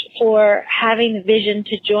much for having the vision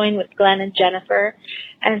to join with Glenn and Jennifer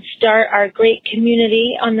and start our great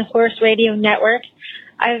community on the Horse Radio Network.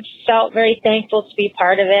 I've felt very thankful to be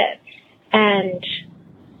part of it. And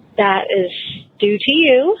that is due to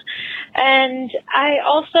you. And I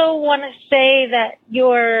also want to say that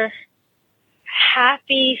your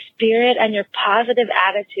happy spirit and your positive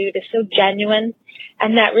attitude is so genuine,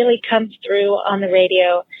 and that really comes through on the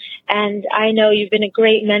radio. And I know you've been a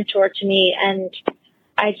great mentor to me, and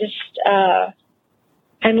I just,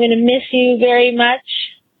 I'm going to miss you very much.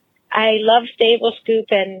 I love Stable Scoop,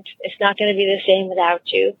 and it's not going to be the same without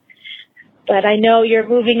you. But I know you're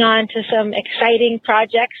moving on to some exciting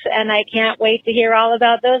projects, and I can't wait to hear all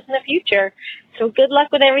about those in the future. So good luck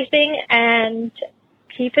with everything, and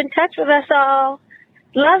keep in touch with us all.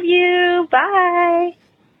 Love you. Bye.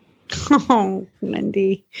 Oh,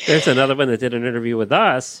 Wendy. There's another one that did an interview with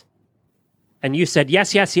us, and you said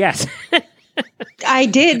yes, yes, yes. I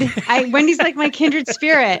did. Wendy's like my kindred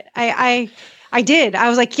spirit. I did. I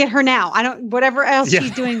was like, get her now. Whatever else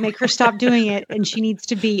she's doing, make her stop doing it. And she needs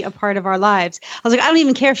to be a part of our lives. I was like, I don't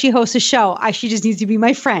even care if she hosts a show. She just needs to be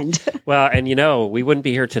my friend. Well, and we wouldn't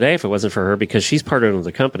be here today if it wasn't for her, because she's part of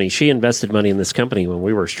the company. She invested money in this company when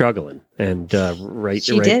we were struggling. And right at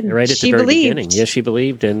the very beginning. Yes, she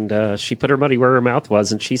believed. And she put her money where her mouth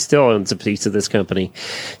was. And she still owns a piece of this company.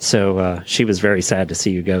 So she was very sad to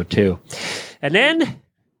see you go, too. And then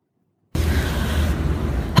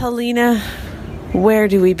Helena, where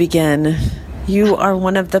do we begin? You are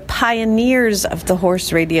one of the pioneers of the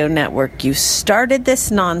Horse Radio Network. You started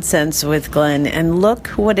this nonsense with Glenn, and look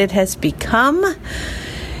what it has become.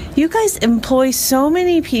 You guys employ so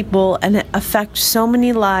many people and affect so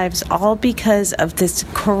many lives, all because of this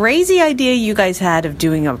crazy idea you guys had of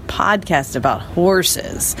doing a podcast about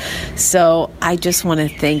horses. So I just want to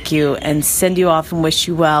thank you and send you off and wish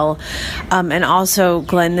you well. And also,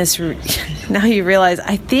 Glenn, now you realize,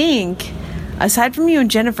 I think, aside from you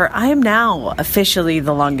and Jennifer, I am now officially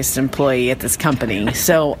the longest employee at this company.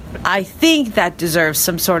 So I think that deserves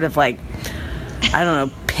some sort of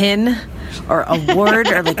pin or award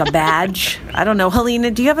or like a badge. I don't know.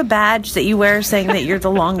 Helena, do you have a badge that you wear saying that you're the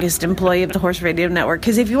longest employee of the Horse Radio Network?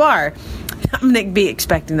 Because if you are, I'm going to be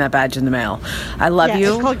expecting that badge in the mail. I love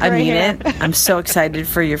you. I mean it. I'm so excited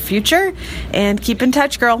for your future. And keep in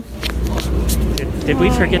touch, girl. Did we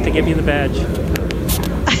forget to give you the badge?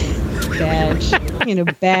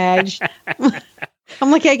 Badge.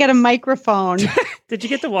 I'm like, I got a microphone. Did you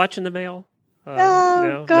get the watch in the mail?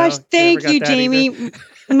 Gosh, thank you, Jamie.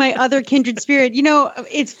 My other kindred spirit.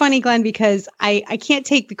 It's funny, Glenn, because I can't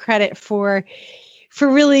take the credit for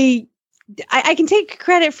really. I can take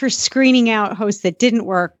credit for screening out hosts that didn't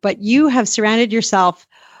work, but you have surrounded yourself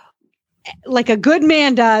like a good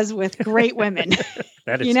man does with great women.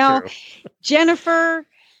 That is true. Jennifer,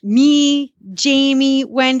 me, Jamie,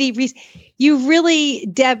 Wendy, Reese, you really,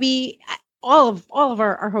 Debbie, all of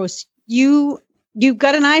our hosts, you've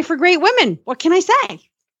got an eye for great women. What can I say?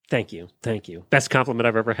 Thank you. Best compliment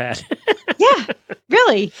I've ever had. Yeah,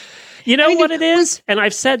 really. What it is? And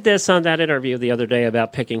I've said this on that interview the other day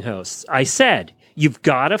about picking hosts. I said, you've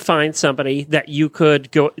got to find somebody that you could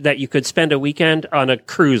spend a weekend on a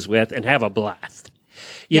cruise with and have a blast.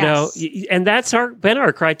 You know, and that's been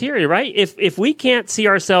our criteria, right? If we can't see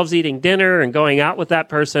ourselves eating dinner and going out with that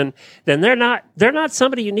person, then they're not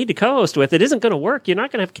somebody you need to co-host with. It isn't going to work. You're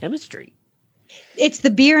not going to have chemistry. It's the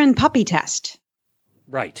beer and puppy test.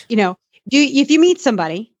 Right. If you meet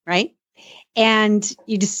somebody, right, and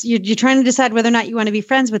you're trying to decide whether or not you want to be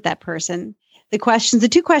friends with that person, the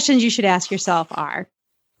two questions you should ask yourself are,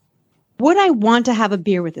 would I want to have a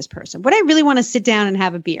beer with this person? Would I really want to sit down and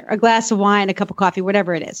have a beer, a glass of wine, a cup of coffee,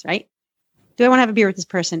 whatever it is, right? Do I want to have a beer with this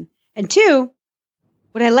person? And two,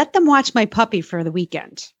 would I let them watch my puppy for the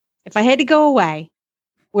weekend? If I had to go away,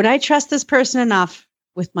 would I trust this person enough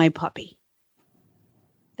with my puppy?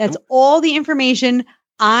 That's all the information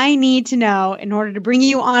I need to know in order to bring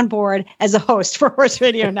you on board as a host for Horse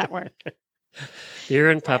Radio Network.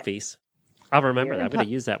 Beer and puppies. I'll remember that. I'm going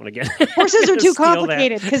to use that one again. Horses are too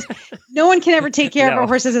complicated because no one can ever take care of our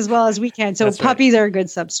horses as well as we can. So puppies are a good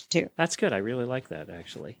substitute. That's good. I really like that,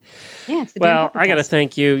 actually. Yeah. Well, I got to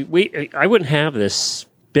thank you. I wouldn't have this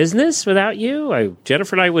business without you.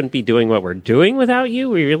 Jennifer and I wouldn't be doing what we're doing without you.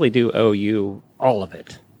 We really do owe you all of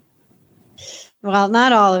it. Well,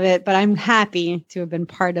 not all of it, but I'm happy to have been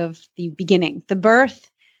part of the beginning, the birth,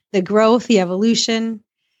 the growth, the evolution.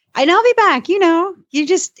 And I'll be back.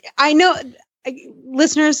 I know,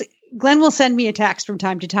 listeners, Glenn will send me a text from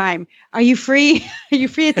time to time. Are you free? Are you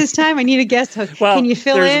free at this time? I need a guest host. Well, can you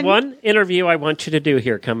fill there's in? one interview I want you to do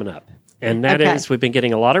here coming up. And that is, we've been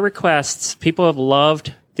getting a lot of requests. People have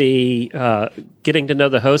loved the getting to know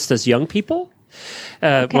the host as young people.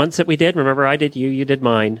 Ones that we did, remember I did you did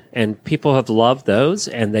mine, and people have loved those,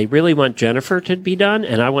 and they really want Jennifer to be done,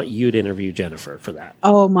 and I want you to interview Jennifer for that.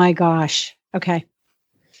 Oh my gosh. Okay.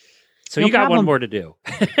 So you got one more to do.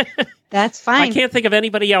 That's fine. I can't think of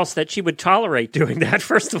anybody else that she would tolerate doing that,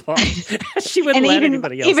 first of all. She wouldn't let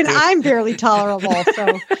anybody else even do it. I'm barely tolerable,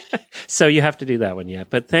 so. So you have to do that one yet.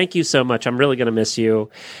 But thank you so much. I'm really going to miss you.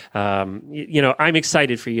 I'm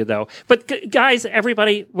excited for you, though. But guys,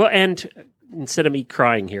 everybody, and instead of me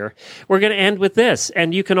crying here, we're going to end with this,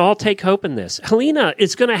 and you can all take hope in this. Helena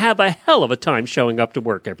is going to have a hell of a time showing up to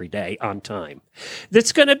work every day on time.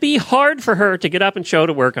 It's going to be hard for her to get up and show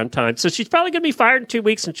to work on time, so she's probably going to be fired in 2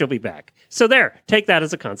 weeks, and she'll be back. So there, take that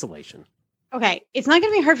as a consolation. Okay, it's not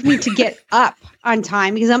going to be hard for me to get up on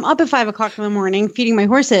time because I'm up at 5 o'clock in the morning feeding my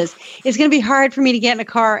horses. It's going to be hard for me to get in a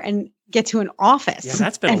car and get to an office. Yeah,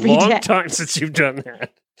 that's been a long time since you've done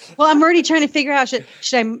that. Well, I'm already trying to figure out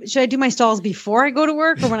should I do my stalls before I go to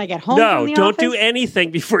work or when I get home? No, from the don't office? do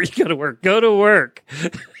anything before you go to work. Go to work.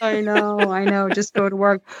 I know. Just go to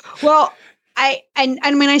work. Well, I mean,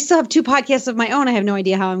 I still have 2 podcasts of my own. I have no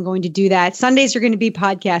idea how I'm going to do that. Sundays are going to be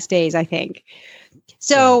podcast days, I think.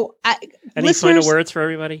 So, Any final words for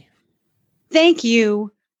everybody? Thank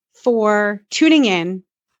you for tuning in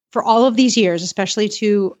for all of these years, especially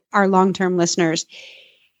to our long-term listeners.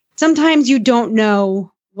 Sometimes you don't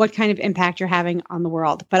know what kind of impact you're having on the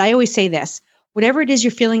world. But I always say this, whatever it is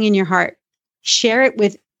you're feeling in your heart, share it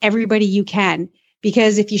with everybody you can.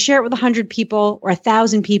 Because if you share it with 100 people or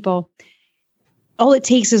 1,000 people, all it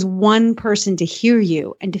takes is one person to hear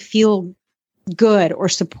you and to feel good or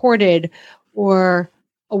supported or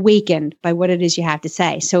awakened by what it is you have to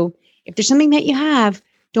say. So if there's something that you have,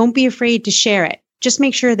 don't be afraid to share it. Just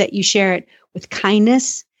make sure that you share it with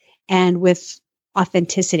kindness and with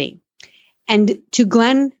authenticity. And to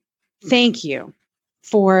Glenn, thank you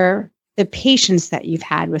for the patience that you've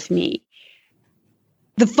had with me.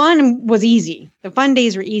 The fun was easy. The fun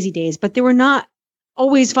days were easy days, but they were not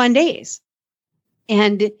always fun days.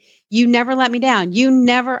 And you never let me down. You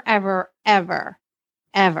never, ever, ever,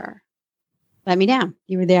 ever let me down.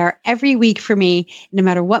 You were there every week for me, no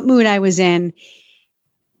matter what mood I was in.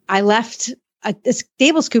 I left a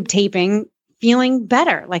Stable Scoop taping feeling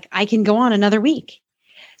better, like I can go on another week.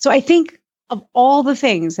 So I think of all the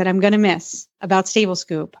things that I'm going to miss about Stable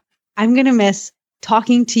Scoop, I'm going to miss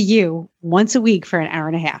talking to you once a week for an hour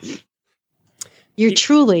and a half. You're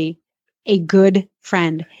truly a good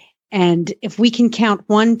friend. And if we can count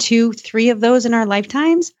 1, 2, 3 of those in our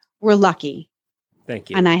lifetimes, we're lucky.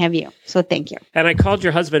 Thank you. And I have you. So thank you. And I called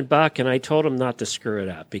your husband Buck and I told him not to screw it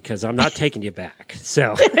up because I'm not taking you back.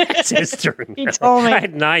 So it's his turn. He told me. I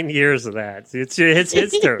had 9 years of that. It's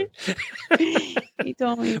his turn. He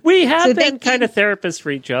told me. We have been kind of therapists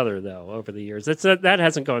for each other, though, over the years. That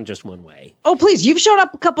hasn't gone just one way. Oh, please. You've showed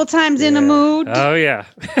up a couple times in a mood. Oh, yeah.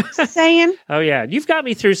 Just saying. Oh, yeah. You've got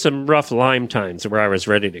me through some rough Lyme times where I was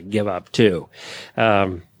ready to give up, too.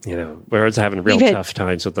 Where I was having real tough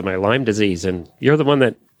times with my Lyme disease. And you're the one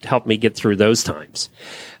that helped me get through those times.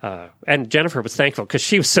 And Jennifer was thankful because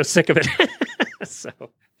she was so sick of it. So,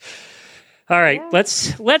 all right,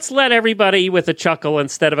 let's let everybody with a chuckle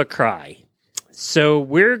instead of a cry. So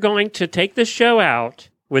we're going to take this show out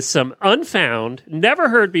with some unfound, never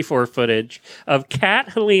heard before footage of Kat,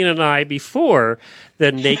 Helena, and I before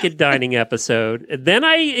the Naked Dining episode. Then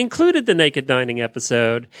I included the Naked Dining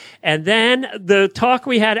episode, and then the talk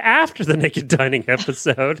we had after the Naked Dining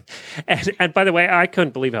episode. And by the way, I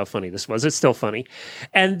couldn't believe how funny this was. It's still funny.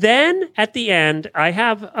 And then at the end, I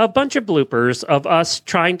have a bunch of bloopers of us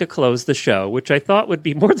trying to close the show, which I thought would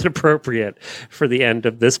be more than appropriate for the end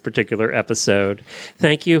of this particular episode.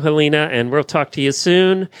 Thank you, Helena, and we'll talk to you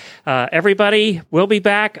soon. Everybody, we'll be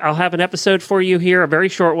back. I'll have an episode for you here, a very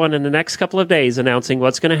short one, in the next couple of days announcing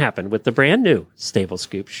what's going to happen with the brand new Stable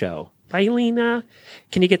Scoop show. Bye, Helena.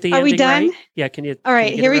 Can you get the ending? Are we done? Right? Yeah, can you? All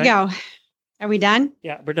right, here we go. Are we done?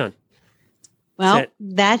 Yeah, we're done. Well,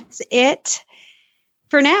 that's it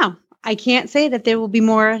for now. I can't say that there will be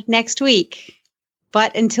more next week,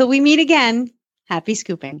 but until we meet again, happy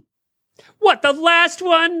scooping. What, the last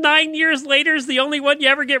one 9 years later is the only one you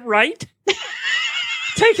ever get right?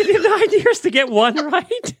 Taking you 9 years to get one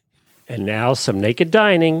right? And now some Naked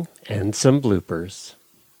Dining and some bloopers.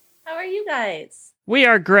 How are you guys? We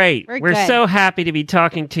are great. We're good. So happy to be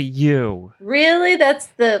talking to you. Really? That's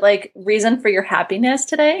the reason for your happiness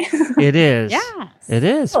today? It is. Yeah. It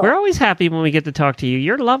is. Cool. We're always happy when we get to talk to you.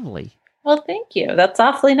 You're lovely. Well, thank you. That's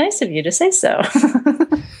awfully nice of you to say so.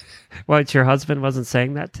 What, your husband wasn't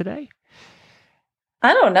saying that today?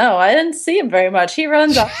 I don't know. I didn't see him very much. He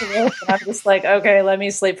runs off the roof, and I'm just like, okay, let me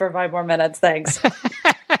sleep for 5 more minutes. Thanks.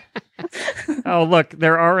 Oh, look,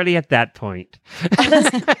 they're already at that point. This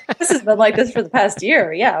has been like this for the past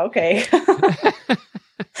year. Yeah, okay.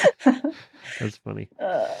 That's funny.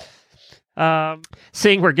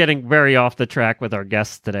 Seeing we're getting very off the track with our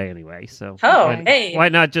guests today anyway, so why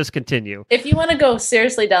not just continue? If you want to go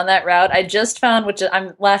seriously down that route, I just found, which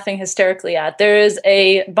I'm laughing hysterically at, there is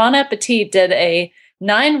a Bon Appetit did a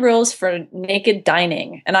 9 Rules for Naked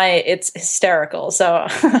Dining, and it's hysterical. So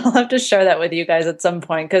I'll have to share that with you guys at some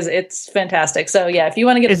point because it's fantastic. So yeah, if you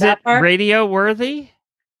want to get Is that it part, radio worthy?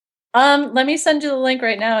 let me send you the link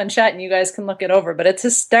right now in chat, and you guys can look it over. But it's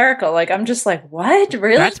hysterical. Like I'm just like, what?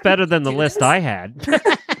 Really? That's better than the list I had.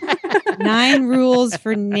 9 rules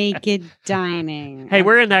for naked dining. Hey,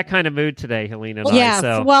 we're in that kind of mood today, Helena. And Yeah. I,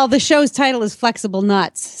 so. Well, the show's title is Flexible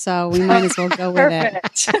Nuts, so we might as well go with it.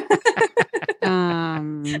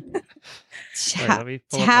 Let me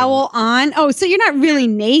pull up Towel on. Oh, so you're not really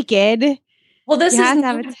naked. Well, this You is have to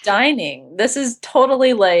have nude dining. This is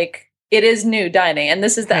totally like it is nude dining, and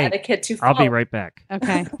this is the etiquette to follow. I'll be right back.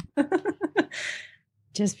 Okay.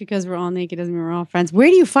 Just because we're all naked doesn't mean we're all friends. Where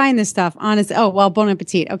do you find this stuff? Honestly. Oh, well, Bon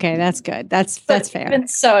Appetit. Okay, that's good. That's fair. Even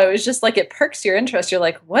so, it was just like it perks your interest. You're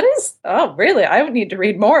like, what is? Oh, really? I would need to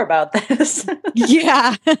read more about this.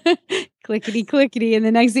 Yeah. Clickety clickety, and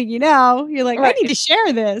the next thing you know, you're like, I need to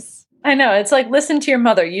share this. I know. It's like listen to your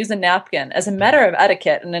mother. Use a napkin as a matter of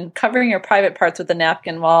etiquette, and then covering your private parts with a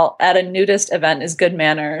napkin while at a nudist event is good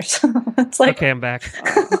manners. It's like Okay, I'm back.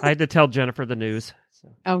 I had to tell Jennifer the news.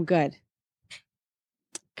 Oh, good.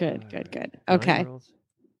 Good. Okay.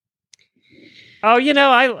 Oh,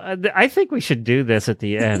 I think we should do this at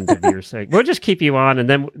the end of your segment. We'll just keep you on, and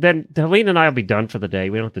then Helena and I will be done for the day.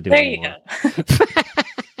 We don't have to do there it you anymore. go.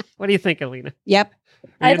 What do you think, Helena? Yep.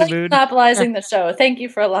 Are you I in the like mood? monopolizing the show. Thank you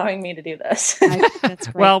for allowing me to do this. That's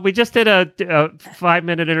great. Well, we just did a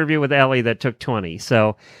 5-minute interview with Ellie that took 20,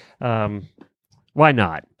 so why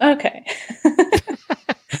not? Okay.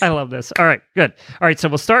 I love this. All right, good. All right, so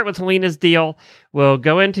we'll start with Helena's deal. We'll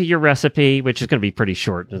go into your recipe, which is going to be pretty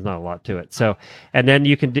short. There's not a lot to it. So, and then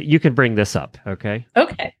you can bring this up. Okay.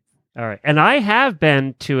 Okay. All right. And I have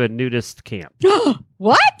been to a nudist camp,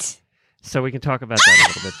 What? so we can talk about that a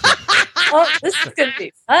little bit too. Oh, this is going to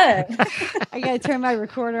be fun. I got to turn my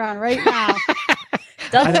recorder on right now.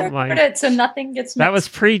 Doesn't don't mind. record it so nothing gets That mixed.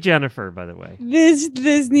 was pre-Jennifer, by the way.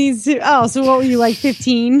 This needs to. Oh, so what were you like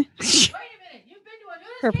 15?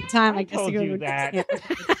 Perfect time, I guess. told to go you to that.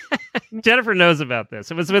 Jennifer knows about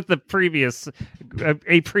this. It was with the previous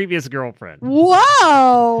a previous girlfriend. Whoa!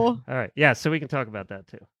 All right. Yeah, so we can talk about that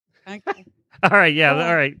too. Okay. All right. Yeah.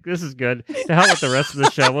 All right. This is good. To hell with the rest of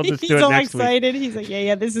the show. We'll just do He's it all next week. excited. He's like,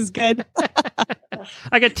 yeah, this is good.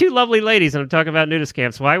 I got 2 lovely ladies and I'm talking about nudist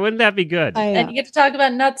camps. Why wouldn't that be good? And you get to talk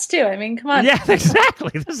about nuts too. I mean, come on. Yeah,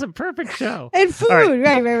 exactly. This is a perfect show. And food. All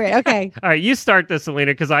right. Right. Okay. All right. You start this,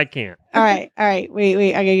 Selena, because I can't. All right.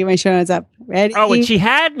 Wait. I gotta get my show notes up. Ready? Oh, and she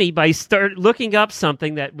had me by looking up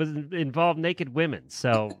something that was involved naked women.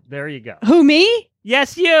 So there you go. Who, me?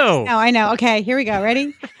 Yes, you. Oh, I know. Okay, here we go.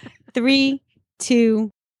 Ready? 3,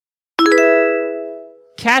 2.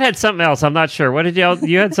 Kat had something else. I'm not sure. What did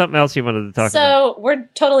you had something else you wanted to talk about? So we're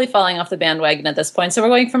totally falling off the bandwagon at this point. So we're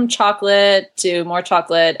going from chocolate to more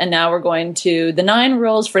chocolate, and now we're going to the 9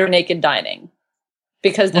 rules for naked dining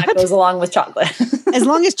because that goes along with chocolate. As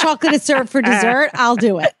long as chocolate is served for dessert, I'll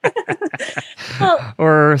do it.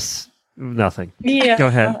 Or nothing. Yeah. Go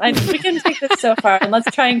ahead. We can take this so far, and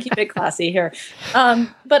let's try and keep it classy here.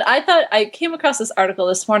 But I thought I came across this article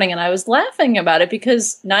this morning, and I was laughing about it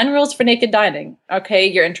because 9 rules for naked dining. Okay,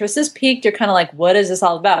 your interest is piqued. You're kind of like, what is this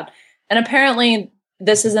all about? And apparently,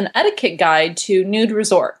 this is an etiquette guide to nude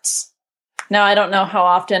resorts. Now, I don't know how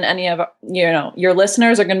often any of your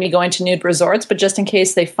listeners are going to be going to nude resorts, but just in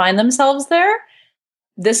case they find themselves there,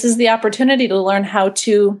 this is the opportunity to learn how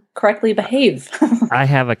to correctly behave. I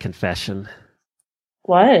have a confession.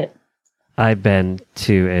 What? I've been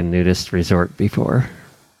to a nudist resort before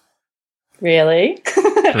Really?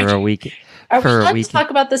 for a week. Are we For a allowed to week. talk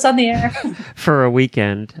about this on the air? For a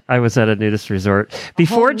weekend, I was at a nudist resort.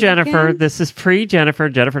 Before Jennifer, weekend? this is pre-Jennifer.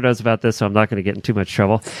 Jennifer knows about this, so I'm not going to get in too much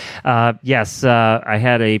trouble. Yes, I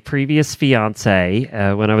had a previous fiance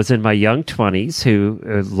when I was in my young 20s who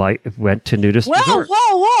went to nudist resorts.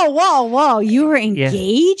 Whoa. You were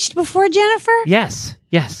engaged before Jennifer? Yes,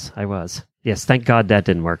 I was. Yes, thank God that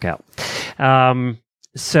didn't work out.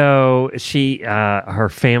 So she, her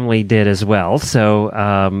family did as well. So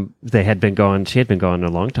she had been going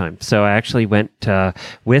a long time. So I actually went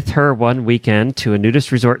with her one weekend to a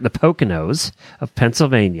nudist resort in the Poconos of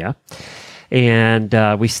Pennsylvania.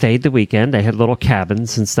 And we stayed the weekend. They had little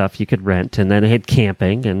cabins and stuff you could rent. And then they had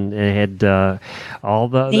camping and they had all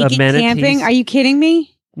the Naked amenities. camping? Are you kidding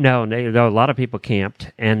me? No, a lot of people camped,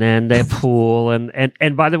 and then they have pool,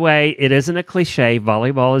 and by the way, it isn't a cliche.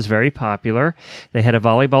 Volleyball is very popular. They had a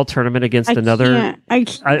volleyball tournament against another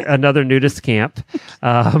nudist camp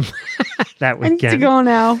that I need weekend. to go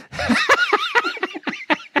now.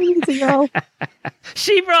 I need ago.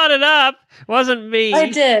 She brought it up. Wasn't me. I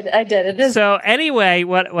did. It is. So anyway,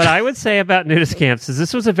 what I would say about nudist camps is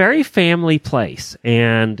this was a very family place,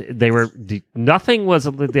 and nothing was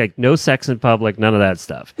like no sex in public, none of that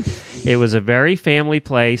stuff. It was a very family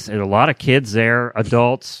place, and a lot of kids there,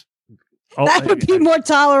 adults. That would be more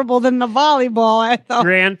tolerable than the volleyball, I thought.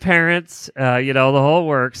 Grandparents, the whole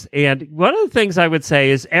works. And one of the things I would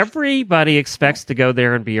say is everybody expects to go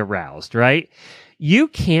there and be aroused, right? You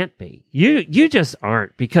can't be. You just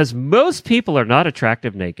aren't, because most people are not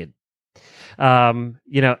attractive naked.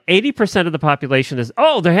 80% of the population is.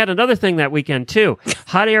 Oh, they had another thing that weekend too: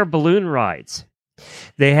 hot air balloon rides.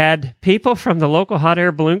 They had people from the local hot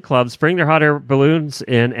air balloon clubs bring their hot air balloons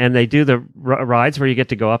in, and they do the rides where you get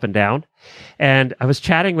to go up and down. And I was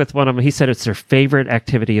chatting with one of them. He said it's their favorite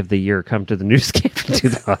activity of the year. Come to the news camp and do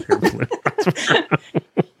the hot air balloon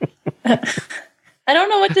rides. I don't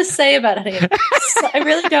know what to say about any of this. I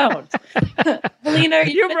really don't. Helena,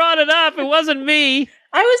 you brought it up. It wasn't me.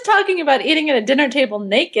 I was talking about eating at a dinner table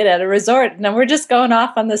naked at a resort, and we're just going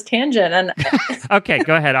off on this tangent. And okay,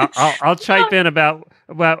 go ahead. I'll chime in about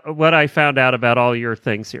what I found out about all your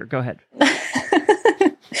things here. Go ahead.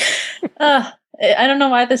 I don't know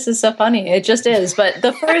why this is so funny. It just is. But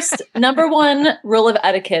the first number one rule of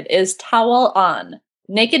etiquette is towel on.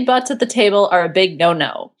 Naked butts at the table are a big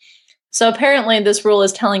no-no. So apparently this rule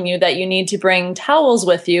is telling you that you need to bring towels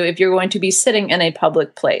with you if you're going to be sitting in a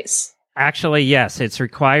public place. Actually, yes, it's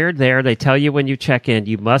required there. They tell you when you check in,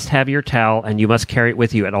 you must have your towel and you must carry it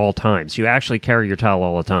with you at all times. You actually carry your towel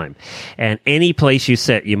all the time. And any place you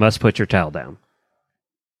sit, you must put your towel down.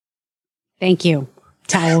 Thank you,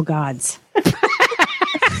 towel gods.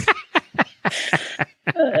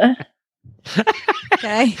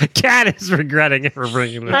 Okay. Kat is regretting it for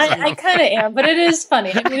bringing this up. I kind of am, but it is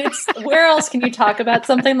funny. I mean, where else can you talk about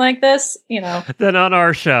something like this? Than on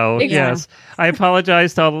our show. Exactly. Yes. I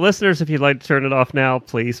apologize to all the listeners. If you'd like to turn it off now,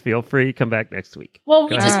 please feel free. Come back next week. Well,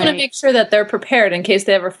 we just want to make sure that they're prepared in case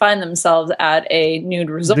they ever find themselves at a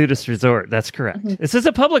nudist resort. That's correct. Mm-hmm. This is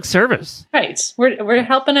a public service. Right. We're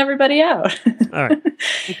helping everybody out. All right.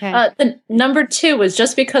 Okay. Number 2 was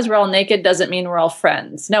just because we're all naked doesn't mean we're all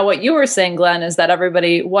friends. Now, what you were saying, Glenn, is that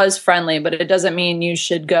everybody was friendly, but it doesn't mean you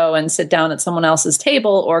should go and sit down at someone else's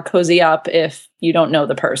table or cozy up if you don't know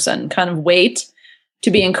the person. Kind of wait to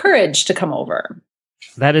be encouraged to come over.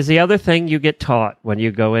 That is the other thing you get taught when you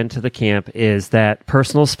go into the camp, is that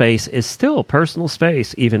personal space is still personal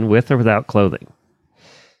space, even with or without clothing.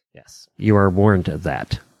 Yes, you are warned of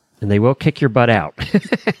that. And they will kick your butt out.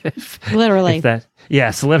 Literally.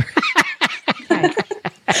 Yes, literally.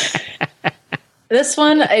 This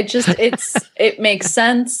one, it makes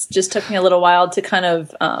sense. Just took me a little while to kind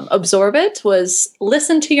of absorb it. Was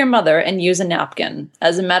listen to your mother and use a napkin.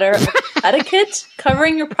 As a matter of etiquette,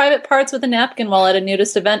 covering your private parts with a napkin while at a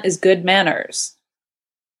nudist event is good manners.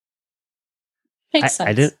 Makes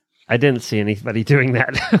sense. I didn't see anybody doing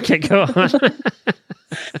that. Okay, go on.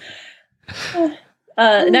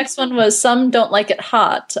 Next one was some don't like it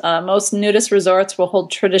hot. Most nudist resorts will hold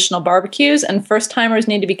traditional barbecues, and first-timers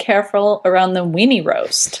need to be careful around the weenie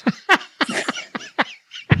roast.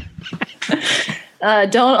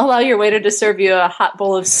 Don't allow your waiter to serve you a hot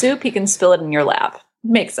bowl of soup. He can spill it in your lap.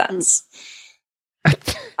 Makes sense.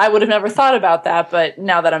 I would have never thought about that, but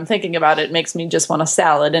now that I'm thinking about it, it makes me just want a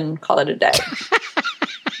salad and call it a day.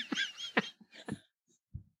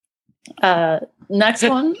 Next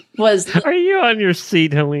one was... Are you on your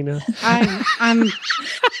seat, Helena? I'm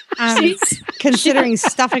considering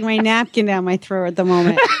stuffing my napkin down my throat at the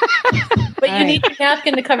moment. But you need your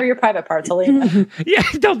napkin to cover your private parts, Helena. Yeah,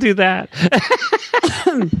 don't do that.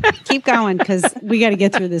 Keep going, because we got to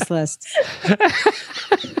get through this list.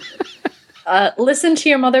 Listen to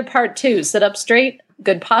your mother part 2. Sit up straight.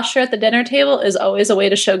 Good posture at the dinner table is always a way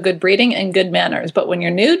to show good breeding and good manners. But when you're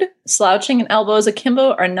nude, slouching and elbows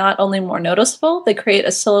akimbo are not only more noticeable, they create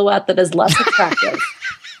a silhouette that is less attractive.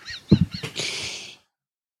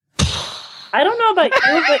 I don't know about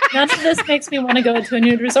you, but none of this makes me want to go to a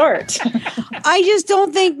nude resort. I just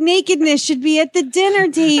don't think nakedness should be at the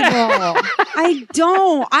dinner table. I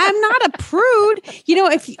don't. I'm not a prude.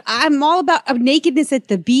 If I'm all about nakedness at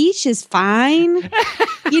the beach is fine.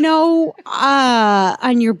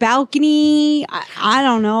 On your balcony, I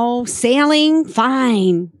don't know, sailing,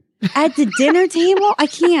 fine. At the dinner table, I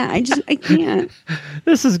can't. I can't.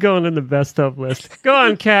 This is going in the best of list. Go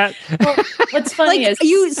on, Kat. Well, what's funny is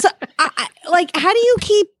how do you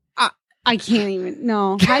keep? I can't even.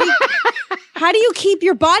 No. How do you keep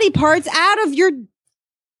your body parts out of your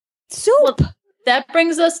soup? That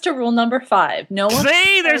brings us to rule number 5. No one.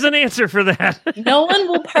 See, there's an answer for that. No one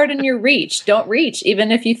will pardon your reach. Don't reach,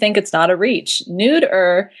 even if you think it's not a reach.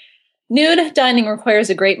 Nude dining requires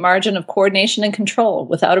a great margin of coordination and control.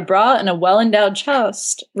 Without a bra and a well-endowed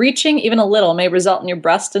chest, reaching even a little may result in your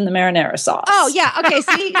breast in the marinara sauce. Oh, yeah. Okay.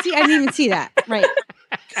 See, I didn't even see that. Right.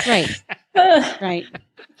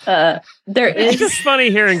 There is. It's just funny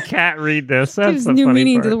hearing Kat read this. That's Gives the new funny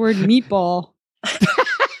meaning part. to the word meatball.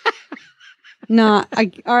 All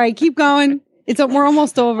right, keep going. We're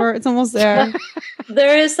almost over. It's almost there.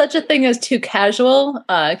 There is such a thing as too casual.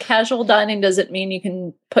 Casual dining doesn't mean you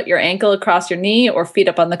can put your ankle across your knee or feet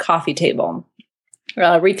up on the coffee table.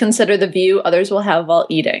 Reconsider the view others will have while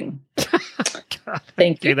eating.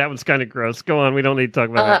 Thank you. That one's kind of gross. Go on. We don't need to talk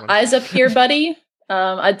about that one. Eyes up here, buddy.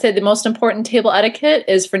 I'd say the most important table etiquette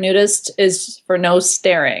is for nudists is for no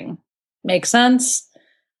staring. Makes sense?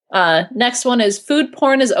 Next one is food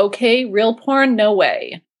porn is okay. Real porn, no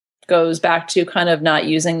way. Goes back to kind of not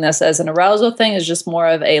using this as an arousal thing, is just more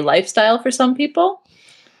of a lifestyle for some people.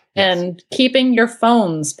 Yes. And keeping your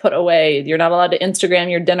phones put away. You're not allowed to Instagram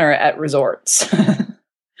your dinner at resorts.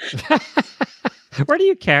 Where do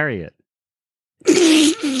you carry it?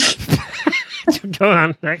 Go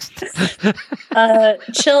on, next.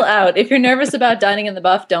 Chill out. If you're nervous about dining in the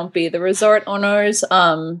buff, don't be. The resort owners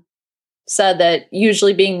said that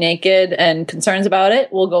usually being naked and concerns about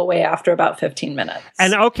it will go away after about 15 minutes.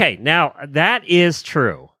 And okay, now that is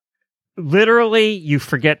true. Literally, you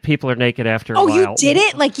forget people are naked after a while. Oh, you did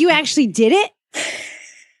it? Like you actually did it?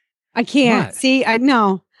 I can't. What? See, I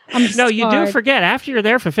know. No, you do forget. After you're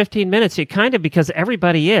there for 15 minutes, you kind of, because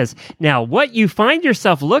everybody is. Now, what you find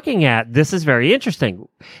yourself looking at, this is very interesting.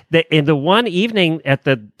 In the one evening at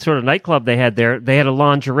the sort of nightclub they had there, they had a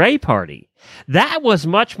lingerie party. That was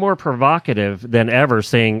much more provocative than ever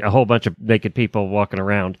seeing a whole bunch of naked people walking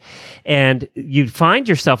around. And you'd find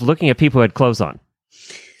yourself looking at people who had clothes on.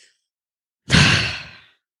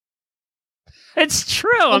 It's true.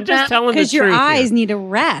 I'm just telling the truth. Because your eyes need a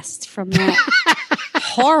rest from that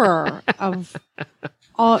horror of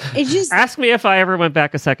all. It just ask me if I ever went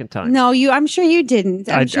back a second time. No, I'm sure you didn't.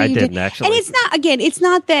 I didn't actually. And it's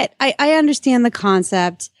not that I understand the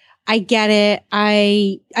concept. I get it.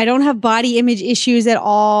 I don't have body image issues at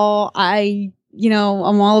all. I'm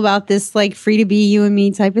all about this like free to be you and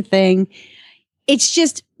me type of thing. It's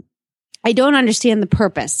just I don't understand the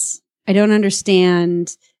purpose. I don't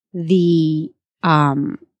understand the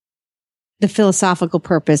philosophical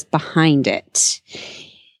purpose behind it.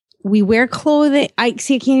 We wear clothing. I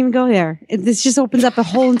can't even go there. This just opens up a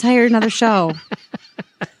whole entire another show.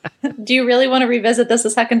 Do you really want to revisit this a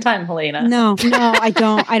second time, Helena? No, I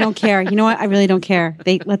don't. I don't care. You know what? I really don't care.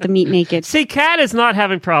 They let them eat naked. See, Kat is not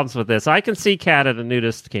having problems with this. I can see Kat at a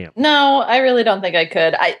nudist camp. No, I really don't think I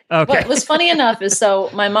could. What was funny enough is, so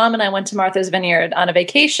my mom and I went to Martha's Vineyard on a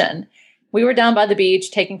vacation. We were down by the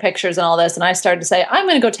beach taking pictures and all this, and I started to say, I'm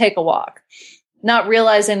going to go take a walk, not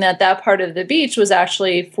realizing that part of the beach was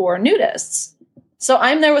actually for nudists. So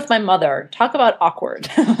I'm there with my mother. Talk about awkward.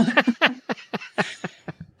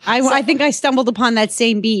 I think I stumbled upon that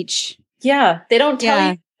same beach. Yeah, they don't tell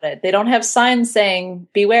you about it. They don't have signs saying,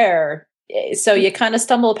 beware. So you kind of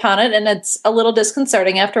stumble upon it, and it's a little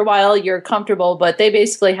disconcerting. After a while, you're comfortable, but they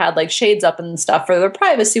basically had like shades up and stuff for their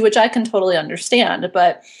privacy, which I can totally understand.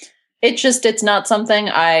 But it's not something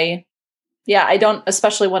I don't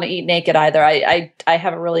especially want to eat naked either. I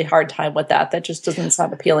have a really hard time with that. That just doesn't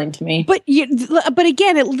sound appealing to me. But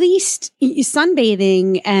again, at least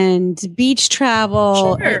sunbathing and beach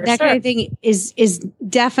travel, kind of thing is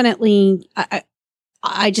definitely.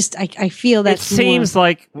 I feel that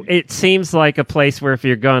it seems like a place where if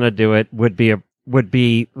you're going to do it would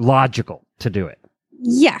be logical to do it.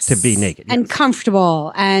 Yes. To be naked. And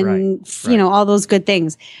comfortable and, all those good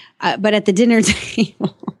things. But at the dinner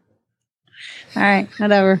table. All right,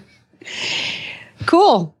 whatever.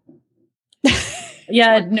 Cool.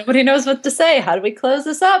 Yeah, nobody knows what to say. How do we close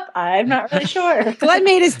this up? I'm not really sure. Glenn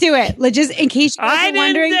made us do it. Just in case you were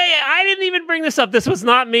wondering. I didn't even bring this up. This was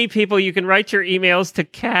not me, people. You can write your emails to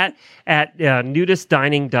Kat at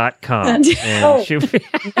nudistdining.com.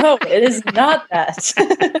 No, it is not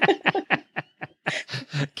that.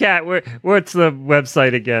 Kat, what's the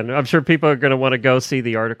website again? I'm sure people are going to want to go see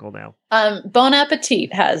the article now. Bon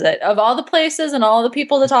Appetit has it. Of all the places and all the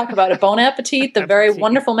people to talk about it, Bon Appetit, the very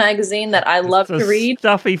wonderful magazine that I love to read.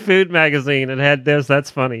 Stuffy food magazine. It had this. That's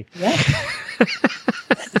funny. Yeah.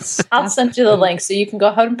 I'll send you the link so you can go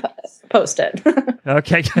ahead and post it.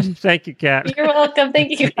 Okay. Thank you, Kat. You're welcome.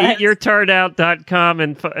 Thank you, guys. EatYourTardOut.com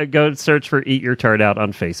and go search for Eat Your Tard Out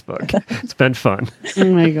on Facebook. It's been fun.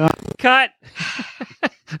 Oh, my God. Cut.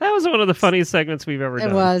 That was one of the funniest segments we've ever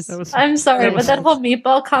done. It was. I'm sorry, but that whole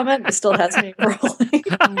meatball comment still has me rolling.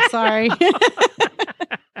 I'm sorry.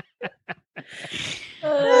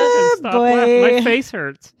 Stop laughing. My face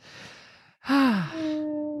hurts.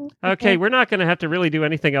 Okay, we're not going to have to really do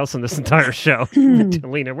anything else in this entire show.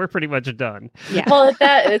 Lena, we're pretty much done. Yeah. Well, at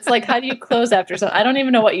that, it's like, how do you close after so? I don't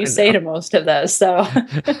even know what you say to most of those. So,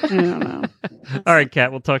 I don't know. All right,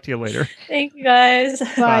 Kat, we'll talk to you later. Thank you guys.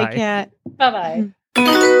 Bye, Kat. Bye bye.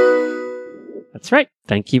 That's right.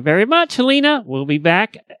 Thank you very much, Helena. We'll be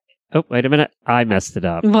back. Oh, wait a minute. I messed it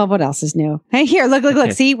up. Well, what else is new? Hey, here, look.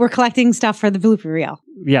 Okay. See, we're collecting stuff for the blooper reel.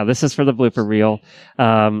 Yeah, this is for the blooper reel.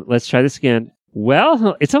 Let's try this again.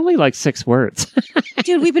 Well, it's only like 6 words.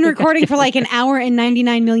 Dude, we've been recording for like an hour and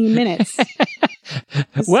 99 million minutes.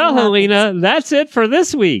 Well, Helena, that's it for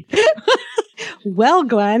this week. Well,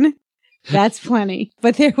 Glenn, that's plenty.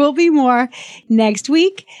 But there will be more next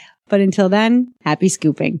week. But until then, happy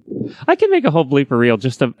scooping. I can make a whole blooper reel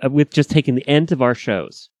with just taking the end of our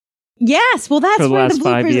shows. Yes, well, that's for the where last the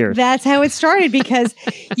 5 bloopers. years. That's how it started because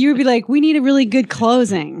you would be like, "We need a really good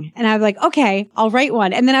closing," and I'd be like, "Okay, I'll write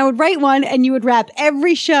one." And then I would write one, and you would wrap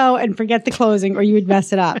every show and forget the closing, or you would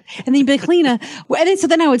mess it up. And then you'd be like, "Lena," and then, so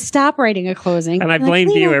then I would stop writing a closing, And I I'm blamed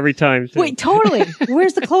like, you "Lena, every time. Too. Wait, totally.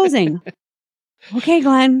 Where's the closing? Okay,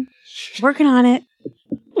 Glenn, working on it.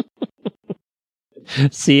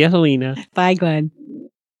 See ya, Helena. Bye, Glenn.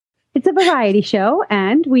 It's a variety show,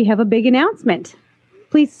 and we have a big announcement.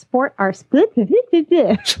 Please support our split.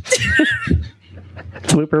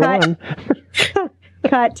 Blooper one.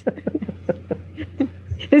 Cut.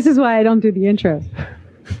 This is why I don't do the intros.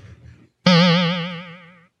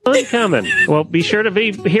 Coming. Well, be sure to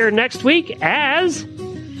be here next week as...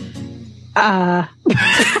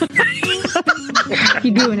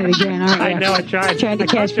 You're doing it again, aren't you? I know, I tried. Trying to I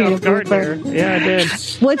catch caught you me in a off guard there. blooper. Yeah, I did.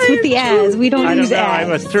 What's with the as? We don't I use don't know. I as.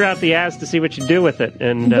 was threw out the as to see what you do with it.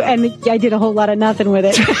 And I did a whole lot of nothing with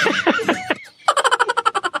it.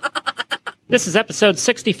 This is episode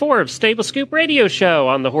 64 of Stable Scoop Radio Show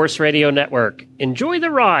on the Horse Radio Network. Enjoy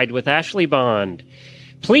the ride with Ashley Bond.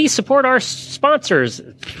 Please support our sponsors.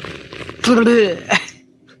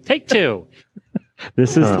 Take 2.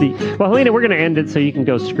 This is Well, Helena, we're going to end it so you can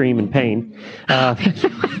go scream in pain.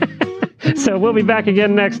 So we'll be back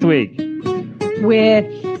again next week. With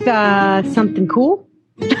something cool?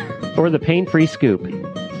 Or the pain-free scoop.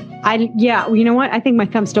 Yeah, well, you know what? I think my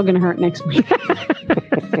thumb's still going to hurt next week.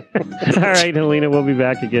 All right, Helena, we'll be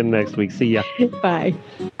back again next week. See ya. Bye.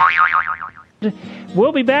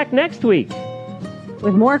 We'll be back next week.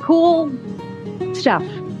 With more cool stuff.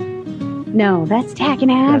 No, that's Tack and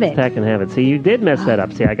Habit. That's Tack and Habit. See, you did mess that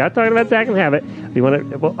up. See, I got talking about Tack and Habit. You want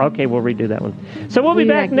to? Well, okay, we'll redo that one. So we'll be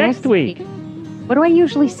back next week. What do I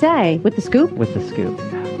usually say? With the scoop? With the scoop.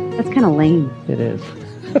 That's kind of lame. It is.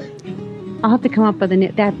 I'll have to come up with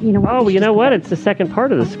that. You know. Oh, you know what? It's the second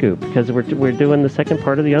part of the scoop because we're doing the second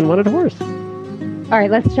part of the unwanted horse. All right,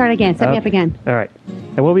 let's start again. Set me up again. All right,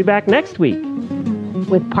 and we'll be back next week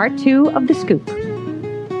with part 2 of the scoop.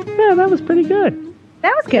 Yeah, that was pretty good.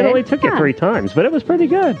 That was good. It only took you 3 times, but it was pretty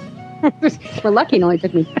good. We're lucky it only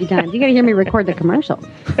took me 3 times. You got to hear me record the commercials.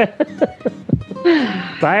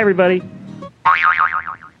 Bye, everybody.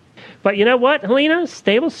 But you know what, Helena?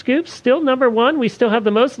 Stable Scoop's still number 1. We still have the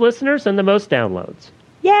most listeners and the most downloads.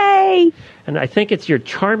 Yay! And I think it's your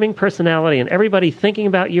charming personality and everybody thinking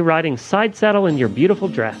about you riding side saddle in your beautiful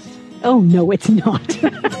dress. Oh, no, it's not.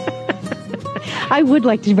 I would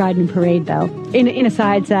like to ride in a parade, though. In a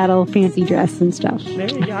side saddle, fancy dress and stuff. There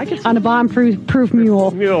you go. On a bomb-proof mule.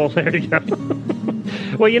 There you go.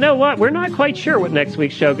 Well, you know what? We're not quite sure what next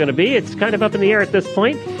week's show is going to be. It's kind of up in the air at this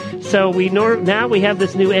point. So now we have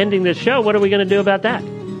this new ending to the show. What are we going to do about that?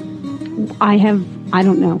 I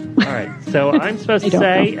don't know. All right. So I'm supposed to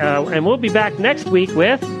say, and we'll be back next week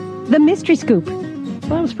with... The Mystery Scoop. Well,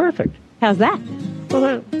 that was perfect. How's that?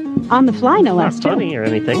 Well, on the fly, no less, not funny or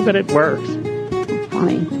anything, but it works.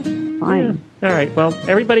 Fine. Yeah. All right. Well,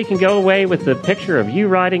 everybody can go away with the picture of you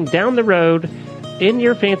riding down the road in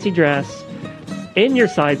your fancy dress, in your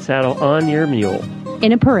side saddle, on your mule.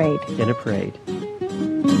 In a parade. In a parade.